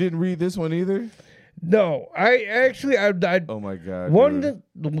 Wait, you didn't read this one either? No, I oh my God.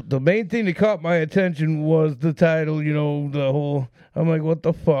 The main thing that caught my attention was the title, you know, the whole, I'm like, what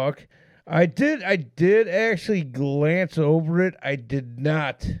the fuck? I did actually glance over it. I did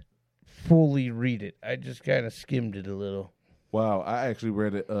not fully read it. I just kind of skimmed it a little. Wow, I actually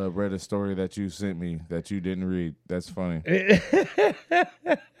read a story that you sent me that you didn't read. That's funny.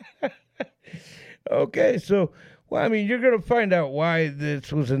 Okay, so, well, I mean, you're going to find out why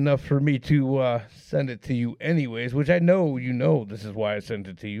this was enough for me to send it to you anyways, which I know you know this is why I sent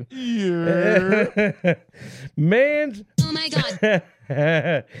it to you. Yeah. Oh, my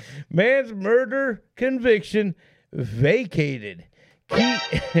God. Man's murder conviction vacated.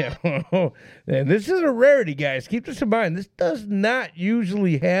 And this is a rarity, guys. Keep this in mind. This does not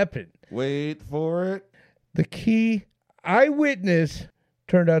usually happen. Wait for it. The key eyewitness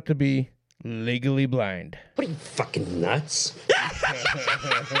turned out to be legally blind. What are you, fucking nuts?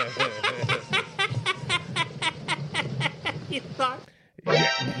 You thought?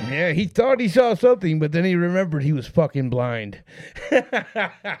 Yeah, he thought he saw something, but then he remembered he was fucking blind. Oh,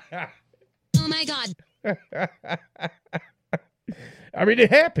 my God. I mean, it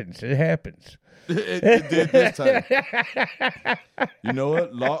happens. It happens. It did this time. You know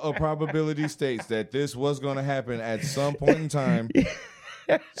what? Law of probability states that this was going to happen at some point in time.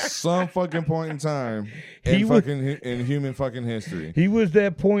 Some fucking point in time in human fucking history. He was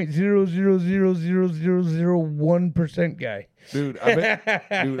that 0.0000001% guy. Dude,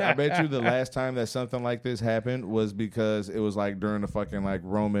 I bet you the last time that something like this happened was because it was like during the fucking like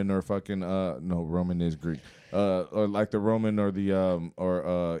Roman or fucking no, Roman is Greek. Or like the Roman or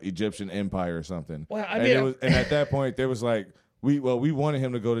the Egyptian Empire or something. Well, I mean, and at that point there was like we wanted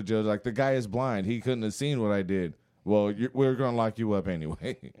him to go to jail. Like the guy is blind, he couldn't have seen what I did. Well, we're gonna lock you up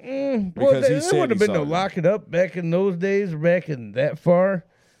anyway. Well, there wouldn't have been no locking up back in those days, back in that far.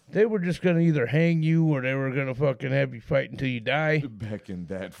 They were just gonna either hang you or they were gonna fucking have you fight until you die. Back in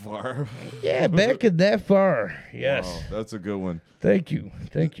that far. Yeah, back in that far. Yes. Wow, that's a good one. Thank you.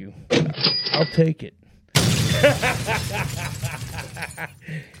 I'll take it.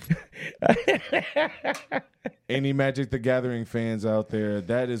 Any Magic the Gathering fans out there,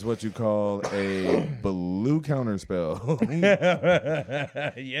 that is what you call a blue counterspell.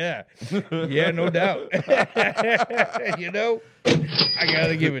 Yeah, no doubt. You know, I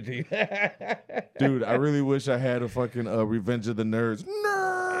gotta give it to you. Dude, I really wish I had a fucking Revenge of the Nerds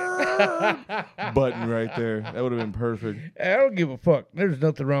button right there. That would have been perfect. I don't give a fuck. There's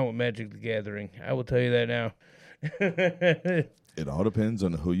nothing wrong with Magic the Gathering. I will tell you that now. It all depends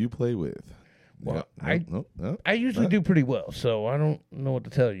on who you play with. Well, I usually do pretty well, so I don't know what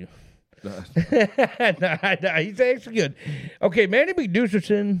to tell you. No, he's actually good. Okay, Manny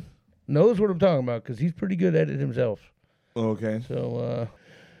McDoucherson knows what I'm talking about because he's pretty good at it himself. Okay. So,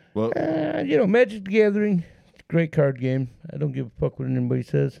 Magic the Gathering, it's a great card game. I don't give a fuck what anybody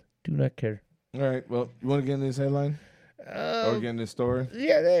says. Do not care. All right. Well, you want to get in this headline? Or get in this story?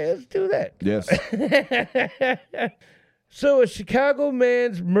 Yeah, let's do that. Yes. So, a Chicago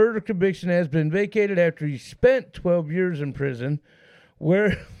man's murder conviction has been vacated after he spent 12 years in prison,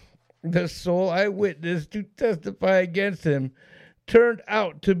 where the sole eyewitness to testify against him turned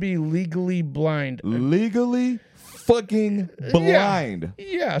out to be legally blind. Legally fucking blind.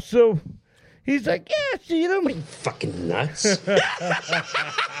 Yeah, so he's like, yeah, see them. What are you, fucking nuts?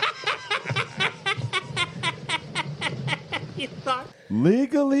 You thought?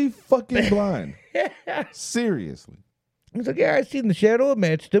 Legally fucking blind. Seriously. He's like, yeah, I seen the shadow. It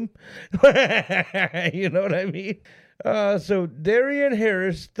matched him. You know what I mean? So Darian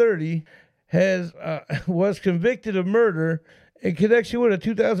Harris, 30, was convicted of murder in connection with a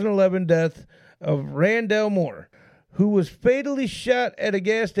 2011 death of Randall Moore, who was fatally shot at a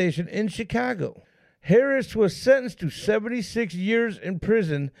gas station in Chicago. Harris was sentenced to 76 years in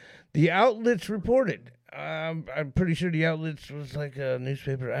prison, the outlets reported. I'm pretty sure the outlets was like a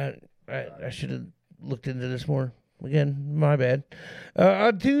newspaper. I should have looked into this more. Again, my bad.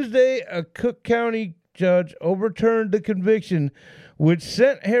 On Tuesday, a Cook County judge overturned the conviction, which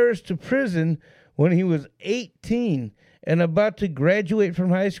sent Harris to prison when he was 18 and about to graduate from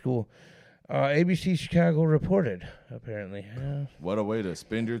high school. ABC Chicago reported, apparently. What a way to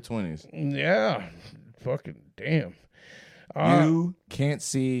spend your 20s. Yeah. Fucking damn. You can't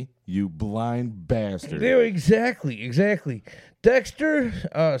see, you blind bastard. Yeah, exactly. Dexter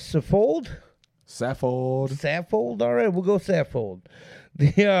Saffold? Saffold? All right, we'll go Saffold.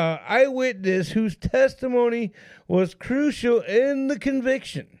 The eyewitness whose testimony was crucial in the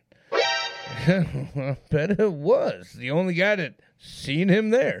conviction. I bet it was. The only guy that seen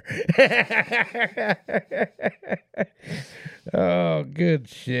him there. Oh, good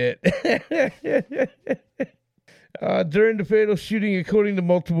shit. During the fatal shooting, according to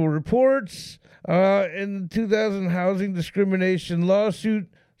multiple reports, in the 2000 housing discrimination lawsuit,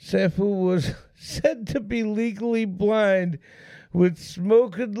 Safu was said to be legally blind with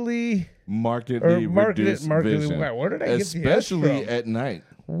markedly reduced vision. Wow, where did I get the S from? Especially at night.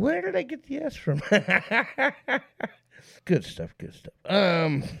 Where did I get the S from? Good stuff.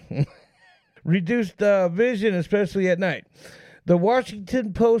 Reduced vision, especially at night. The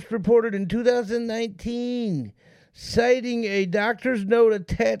Washington Post reported in 2019, citing a doctor's note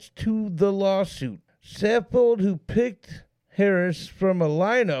attached to the lawsuit. Saffold, who picked Harris from a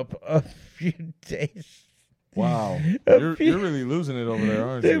lineup a few days. Wow. You're really losing it over there,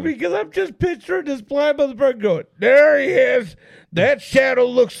 aren't you? Because I'm just picturing this blind motherfucker going, there he is. That shadow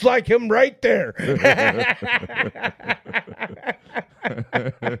looks like him right there.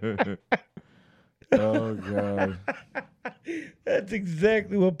 Oh, God. That's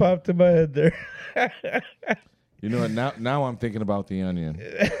exactly what popped in my head there. You know what? Now I'm thinking about The Onion.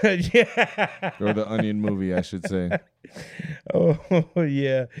 Yeah. Or The Onion movie, I should say. Oh,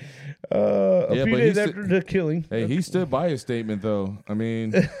 yeah. A few days after the killing. Hey, he stood by his statement, though. I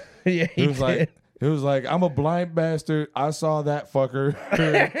mean, yeah, he was like, I'm a blind bastard. I saw that fucker.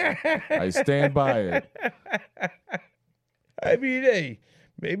 I stand by it. I mean, hey,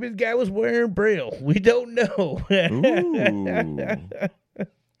 maybe the guy was wearing Braille. We don't know. Ooh.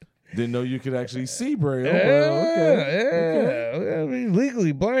 Didn't know you could actually see Braille. Okay. I mean,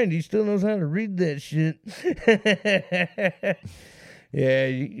 legally blind, he still knows how to read that shit. Yeah,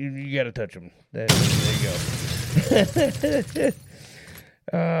 you got to touch him. There you go.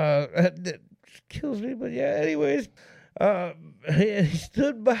 That kills me, but yeah. Anyways, he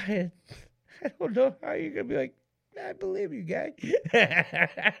stood by it. I don't know how you're gonna be like, I believe you, guy.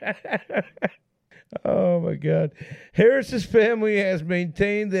 Oh, my God. Harris's family has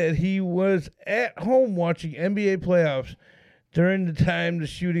maintained that he was at home watching NBA playoffs during the time the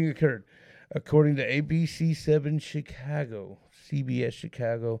shooting occurred, according to ABC7 Chicago, CBS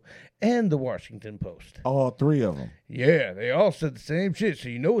Chicago, and the Washington Post. All three of them. Yeah, they all said the same shit, so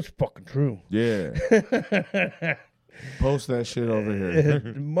you know it's fucking true. Yeah. Post that shit over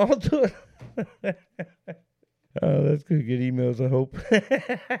here. Oh, that's going to get emails, I hope.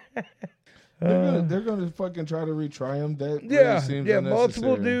 They're gonna fucking try to retry him. That yeah, really seems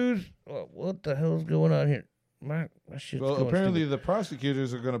multiple dudes. What the hell's going on here? My shit's well, going apparently stupid. the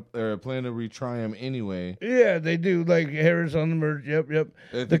prosecutors are gonna plan to retry him anyway. Yeah, they do. Like Harris on the murder. Yep.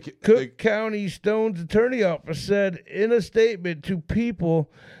 The Cook County Stone's attorney office said in a statement to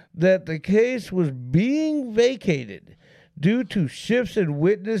People that the case was being vacated due to shifts in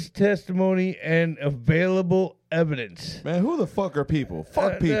witness testimony and available evidence. Man, who the fuck are People?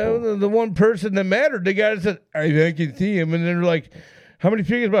 Fuck People. The one person that mattered, the guy that said, I can see him. And they're like, how many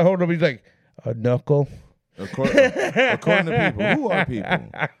fingers am I holding up? He's like, a knuckle. According to People. Who are People?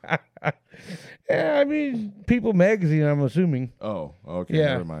 Yeah, I mean, People Magazine, I'm assuming. Oh, okay.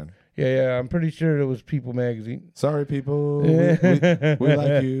 Yeah. Never mind. Yeah, I'm pretty sure it was People Magazine. Sorry, People. We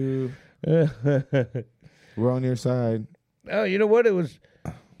like you. We're on your side. Oh, you know what? It was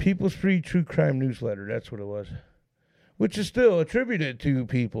People's Free True Crime Newsletter. That's what it was. Which is still attributed to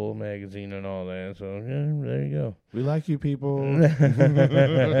People Magazine and all that. So, yeah, there you go. We like you, People.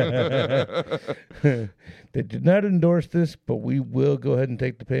 They did not endorse this, but we will go ahead and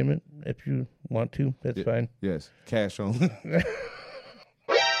take the payment if you want to. That's fine. Yes. Cash only.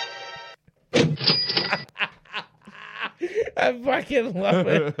 I fucking love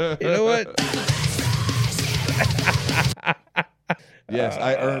it. You know what? Yes,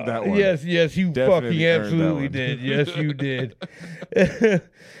 I earned that one. Yes, you Definitely fucking absolutely did. Yes, you did.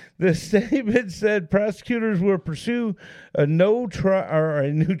 The statement said prosecutors will pursue a new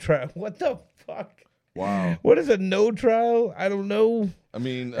trial. What the fuck? Wow. What is a no trial? I don't know. I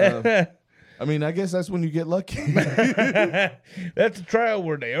mean, I mean, I guess that's when you get lucky. That's a trial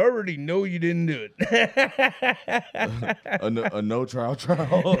where they already know you didn't do it. a no trial.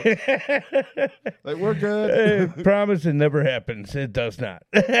 Like, we're good. Promise it never happens. It does not.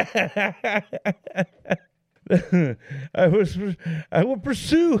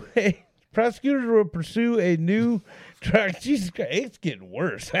 Prosecutors will pursue a new trial. Jesus Christ, it's getting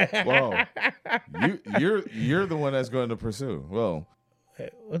worse. Whoa. You're the one that's going to pursue. Whoa.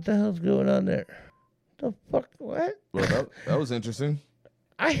 What the hell's going on there? The fuck? What? Well, that was interesting.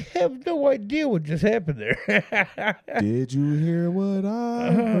 I have no idea what just happened there. Did you hear what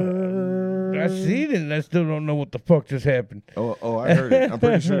I heard? I seen it, and I still don't know what the fuck just happened. Oh, I heard it. I'm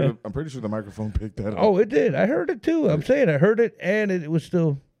pretty sure the microphone picked that up. Oh, it did. I heard it too. I'm saying I heard it, and it was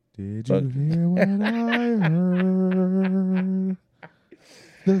still. Did you hear what I heard?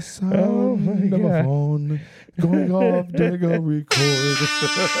 The sound of a phone going off, take a record.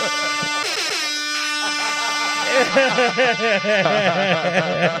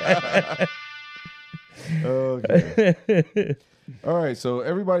 Okay. All right, so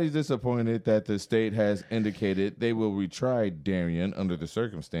everybody's disappointed that the state has indicated they will retry Darian under the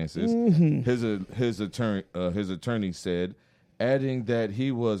circumstances. Mm-hmm. His attorney said, adding that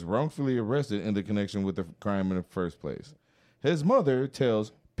he was wrongfully arrested in the connection with the crime in the first place. His mother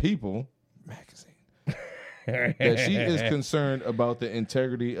tells People magazine that she is concerned about the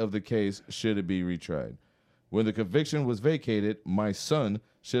integrity of the case should it be retried. When the conviction was vacated, my son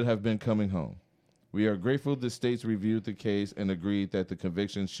should have been coming home. We are grateful the states reviewed the case and agreed that the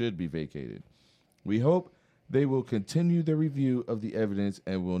conviction should be vacated. We hope they will continue the review of the evidence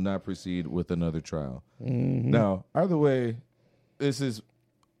and will not proceed with another trial. Mm-hmm. Now, either way, this is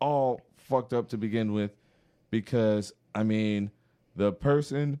all fucked up to begin with because, I mean, the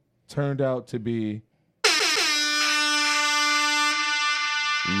person turned out to be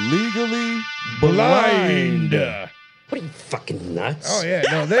legally blind. What are you, fucking nuts? Oh, yeah.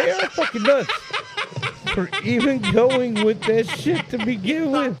 No, they are fucking nuts for even going with that shit to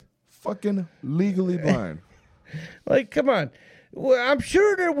begin with. Fucking legally blind. Like, come on. Well, I'm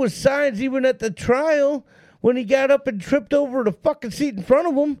sure there was signs even at the trial when he got up and tripped over the fucking seat in front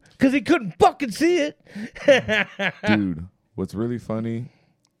of him because he couldn't fucking see it. Dude, what's really funny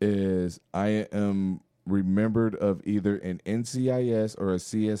is I am remembered of either an NCIS or a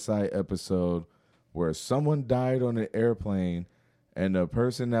CSI episode where someone died on an airplane and the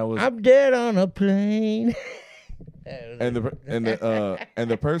person that was I'm dead on a plane. and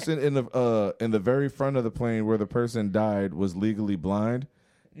the person in the very front of the plane where the person died was legally blind.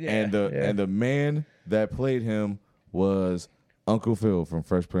 Yeah, and the man that played him was Uncle Phil from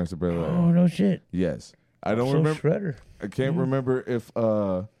Fresh Prince of Bel-Air. Oh, no shit. Yes. I don't remember. Shredder. I can't remember if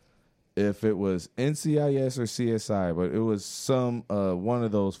it was NCIS or CSI, but it was some one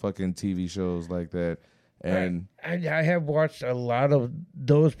of those fucking TV shows like that. And I have watched a lot of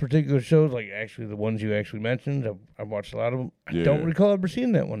those particular shows, like actually the ones you actually mentioned. I've watched a lot of them. I don't recall ever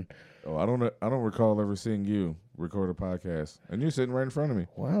seeing that one. Oh, I don't recall ever seeing you record a podcast, and you're sitting right in front of me.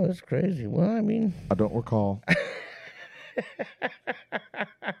 Wow, that's crazy. Well, I mean, I don't recall.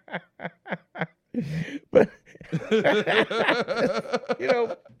 But you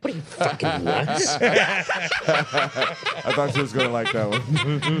know, what are you, fucking nuts? I thought you was gonna like that one.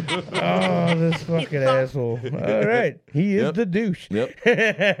 Oh, this fucking asshole! All right, he is the douche. Yep.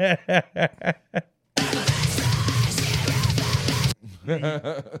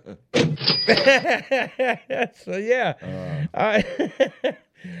 So yeah,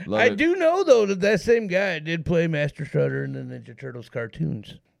 I do know though that same guy did play Master Shredder in the Ninja Turtles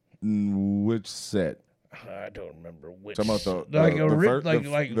cartoons. Which set? I don't remember which. Talking about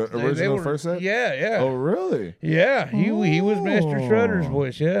the original first set? Yeah. Oh, really? Yeah, he was Master Shredder's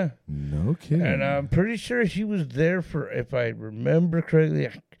voice. Yeah. No kidding. And I'm pretty sure he was there for, if I remember correctly.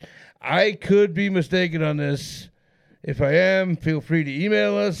 I could be mistaken on this. If I am, feel free to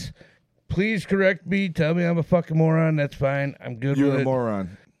email us. Please correct me. Tell me I'm a fucking moron. That's fine. I'm good with it. You're a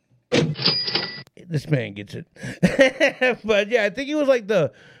moron. This man gets it. But yeah, I think he was like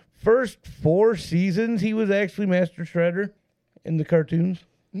the first 4 seasons he was actually Master Shredder in the cartoons.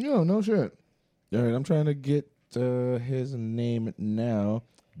 No shit. All right, I'm trying to get his name now.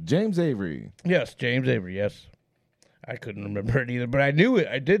 James Avery. Yes, James Avery, yes. I couldn't remember it either, but I knew it.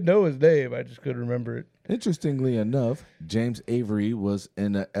 I did know his name. I just couldn't remember it. Interestingly enough, James Avery was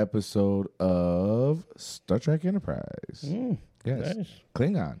in an episode of Star Trek Enterprise. Yes. Nice.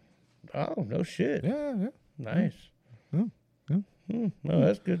 Klingon. Oh, no shit. Yeah. Nice. Yeah. No,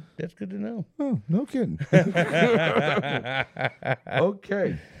 that's good. That's good to know. Oh, no kidding.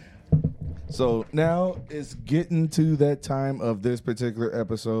 Okay. So now it's getting to that time of this particular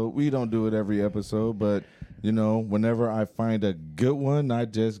episode. We don't do it every episode, but you know, whenever I find a good one, I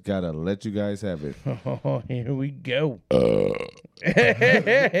just gotta let you guys have it. Oh, here we go.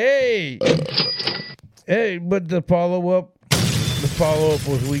 Hey, but the follow up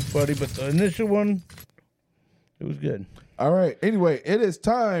was weak, buddy. But the initial one, it was good. All right. Anyway, it is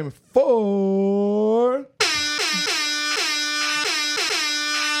time for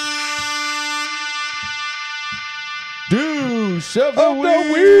Douche of the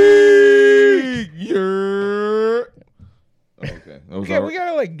Week. Yeah. Okay. Okay, we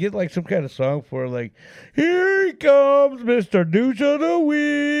gotta get some kind of song for here he comes, Mr. Douche of the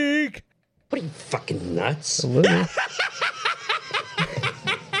Week. What are you fucking nuts? A little.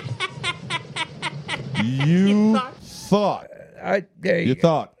 You thought. You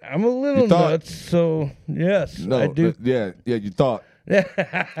thought. I'm a little nuts, so yes, No, I do. Yeah, you thought.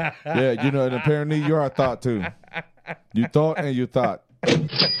 Yeah, you know, and apparently you're a thought too. You thought and you thought.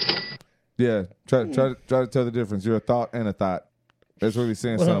 Yeah, try to tell the difference. You're a thought and a thought. That's really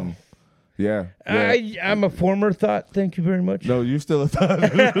saying something. Yeah. I'm a former thought. Thank you very much. No, you're still a thought.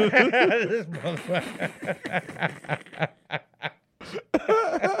 This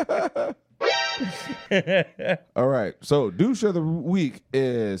motherfucker. All right. So douche of the week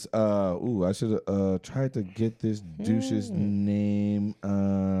is I should have tried to get this douche's name.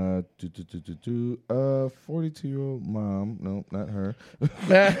 42-year-old mom. No, not her.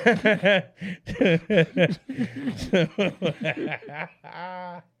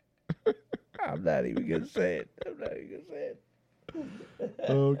 I'm not even gonna say it.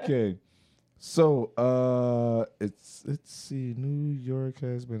 Okay. So let's see. New York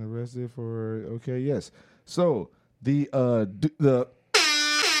has been arrested for yes. So the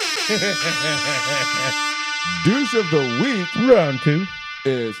douche of the week round 2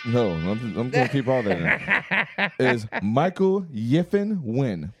 is I'm gonna keep all that in. Is Michael Yiffin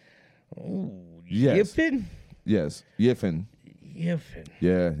Wynn. Ooh, Yes. Yiffin? Yes, Yiffin. Yiffin.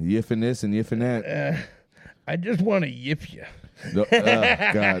 Yeah, Yiffin this and Yiffin that. I just want to yip you. No, God, no,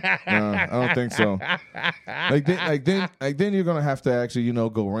 I don't think so. Then you're gonna have to actually,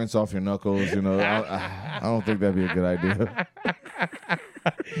 go rinse off your knuckles. I don't think that'd be a good idea.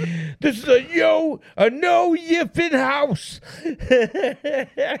 This is a no yiffing house.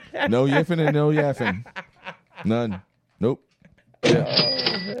 No yiffing and no yaffing. None. Nope. Yeah.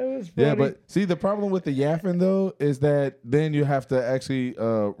 That was funny. Yeah, but see, the problem with the yaffing though is that then you have to actually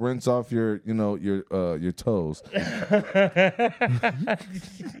rinse off your toes.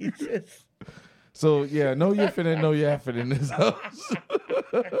 Jesus. So yeah, no yiffing and no yaffing in this house.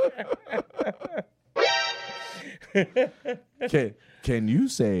 Can you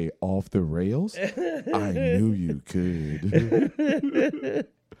say off the rails? I knew you could.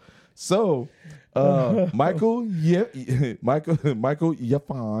 So, Michael Yiffin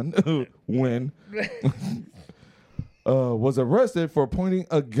Wynn was arrested for pointing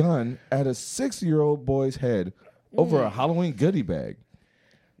a gun at a 6-year-old boy's head over a Halloween goodie bag.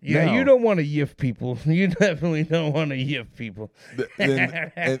 Yeah, now, you don't want to yiff people. You definitely don't want to yiff people.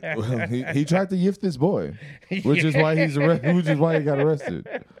 He tried to yiff this boy, which is why he's arrested. Which is why he got arrested.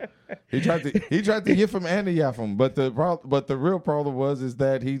 He tried to yiff him and to yaff him, but the real problem is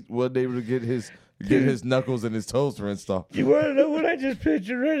that he wasn't able to get his knuckles and his toes rinsed off. You want to know what I just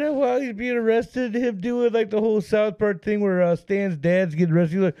pictured right now while he's being arrested? Him doing like the whole South Park thing where Stan's dad's getting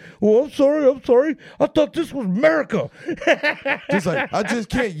arrested. He's like, "Oh, I'm sorry. I thought this was America." Just like, I just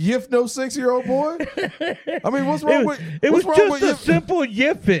can't yiff no 6-year-old boy. I mean, what's wrong with it? It was just a simple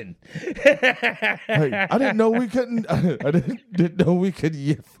yiffing. Hey, I didn't know we couldn't. I didn't know we could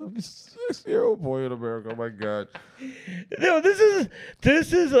yiff a 6-year-old boy in America. Oh my God. No, this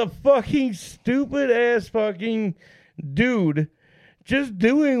is a fucking stupid ass fucking dude just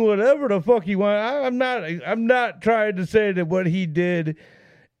doing whatever the fuck he wants. I'm not trying to say that what he did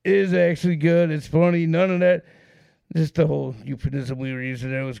is actually good. It's funny. None of that. Just the whole euphemism we were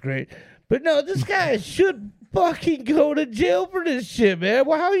using there was great. But no, this guy should fucking go to jail for this shit, man.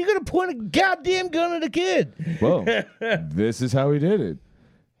 Well, how are you gonna point a goddamn gun at a kid? Well, this is how he did it.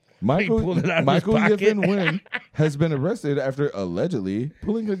 Michael Yiffin Wynn has been arrested after allegedly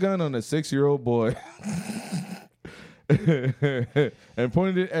pulling a gun on a 6-year-old boy and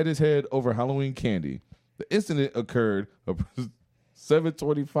pointed it at his head over Halloween candy. The incident occurred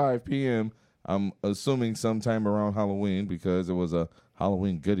 7:25 p.m. I'm assuming sometime around Halloween because it was a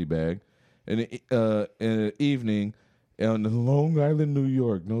Halloween goodie bag. In the evening on Long Island, New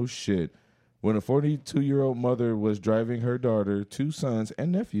York. No shit. When a 42-year-old mother was driving her daughter, 2 sons,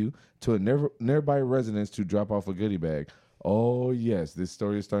 and nephew to a nearby residence to drop off a goodie bag. Oh yes, this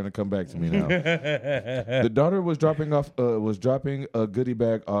story is starting to come back to me now. The daughter was dropping a goodie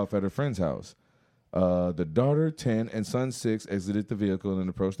bag off at her friend's house. The daughter, 10, and son, 6, exited the vehicle and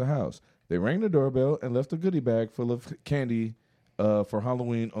approached the house. They rang the doorbell and left a goodie bag full of candy for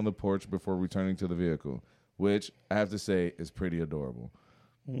Halloween on the porch before returning to the vehicle, which I have to say is pretty adorable.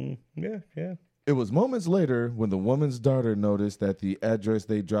 Yeah. It was moments later when the woman's daughter noticed that the address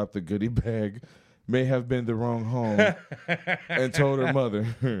they dropped the goodie bag may have been the wrong home and told her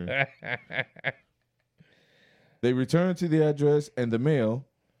mother. They returned to the address and the mail.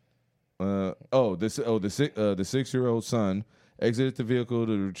 The 6-year-old son exited the vehicle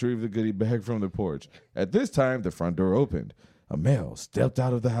to retrieve the goodie bag from the porch. At this time, the front door opened. A male stepped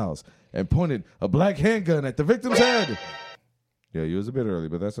out of the house and pointed a black handgun at the victim's head. Yeah, you was a bit early,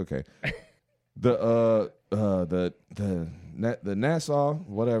 but that's okay. The Nassau,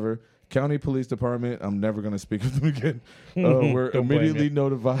 whatever, County Police Department, I'm never going to speak of them again, were immediately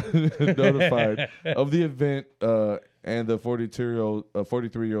notified of the event, and the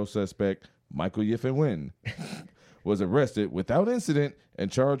 43-year-old suspect, Michael Yiffin Wynn, was arrested without incident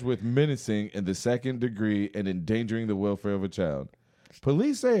and charged with menacing in the second degree and endangering the welfare of a child.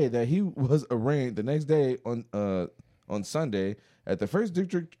 Police say that he was arraigned the next day on Sunday at the First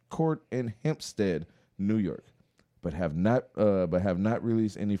District Court in Hempstead, New York, but have not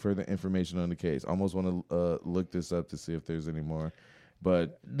released any further information on the case. Almost want to look this up to see if there's any more.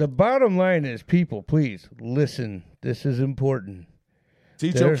 But the bottom line is, people, please listen. This is important.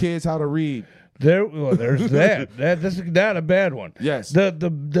 Teach your kids how to read. There's that. This is not a bad one. Yes.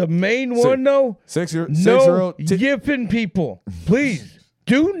 The main one though. Six-year-old. Yipping people, please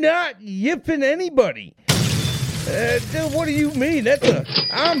do not yipping anybody. What do you mean?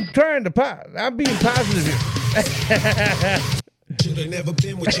 I'm trying to. I'm being positive here. Should have never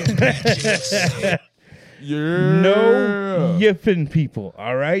been with your bitches. Yeah. No yiffing people.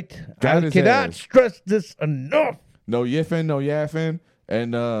 All right. I cannot stress this enough. No yiffing, no yaffing,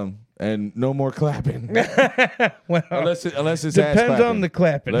 and no more clapping. Well, unless it's ass depends clapping. on the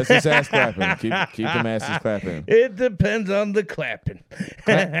clapping. Unless it's ass clapping. Keep the masses clapping. It depends on the clapping.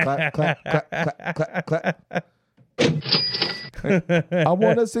 Clap, clap, clap, clap, clap, clap. I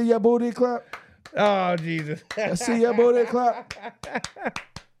want to see your booty clap. Oh, Jesus. I see your booty clap.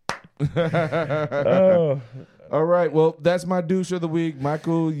 Oh. All right. Well, that's my douche of the week.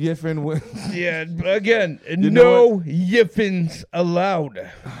 Michael Yiffin. Yeah. Again, no yiffins allowed.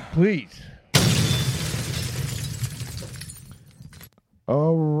 Please.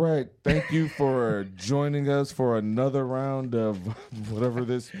 All right. Thank you for joining us for another round of whatever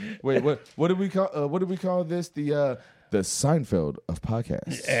this. Wait, what did we call this? The Seinfeld of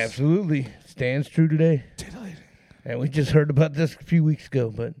podcasts. Absolutely. Stands true today. Titillating. And we just heard about this a few weeks ago,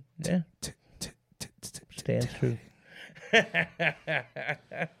 but yeah. Stands true.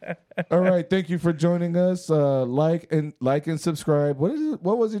 All right, thank you for joining us. Like and subscribe.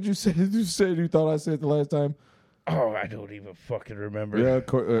 What was it you said? You said you thought I said the last time? Oh, I don't even fucking remember. Yeah,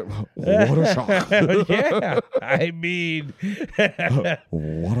 what a shock. Yeah, I mean,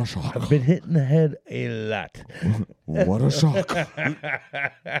 what a shock. I've been hit in the head a lot. What a shock.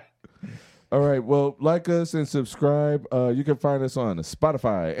 All right, well, like us and subscribe. You can find us on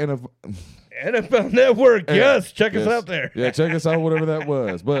Spotify and NFL Network. Yes, check us out there. Yeah, check us out, whatever that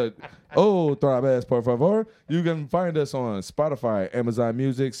was. But, otra vez, por favor. You can find us on Spotify, Amazon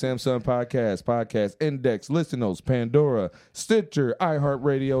Music, Samsung Podcast Index, Listen Notes, Pandora, Stitcher,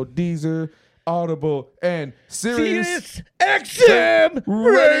 iHeartRadio, Deezer, Audible, and Sirius XM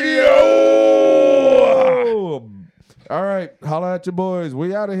Radio. All right, holla at your boys.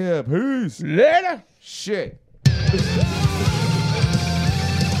 We out of here. Peace. Later. Shit.